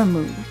your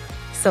move.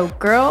 So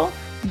girl,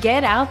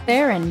 get out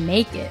there and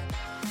make it.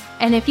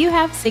 And if you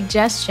have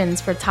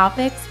suggestions for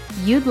topics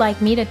you'd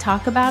like me to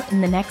talk about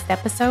in the next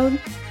episode,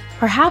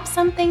 perhaps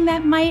something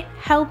that might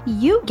help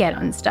you get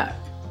unstuck,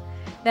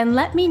 then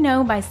let me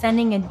know by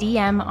sending a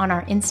DM on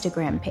our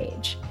Instagram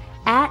page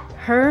at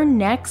Her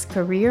Next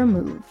Career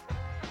Move.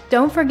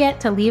 Don't forget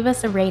to leave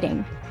us a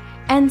rating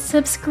and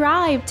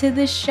subscribe to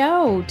the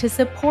show to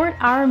support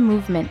our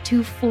movement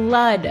to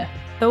flood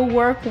the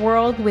work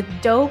world with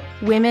dope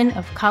women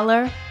of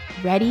color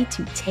ready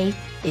to take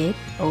it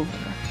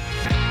over.